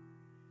name.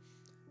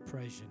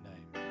 Praise your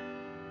name.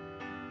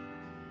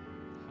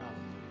 Hallelujah.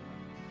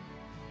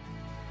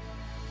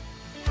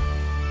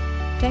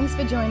 Thanks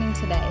for joining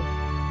today.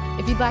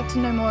 If you'd like to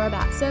know more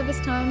about service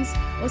times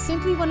or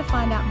simply want to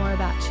find out more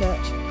about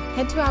church,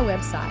 head to our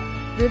website,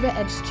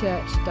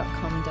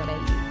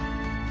 riveredgechurch.com.au.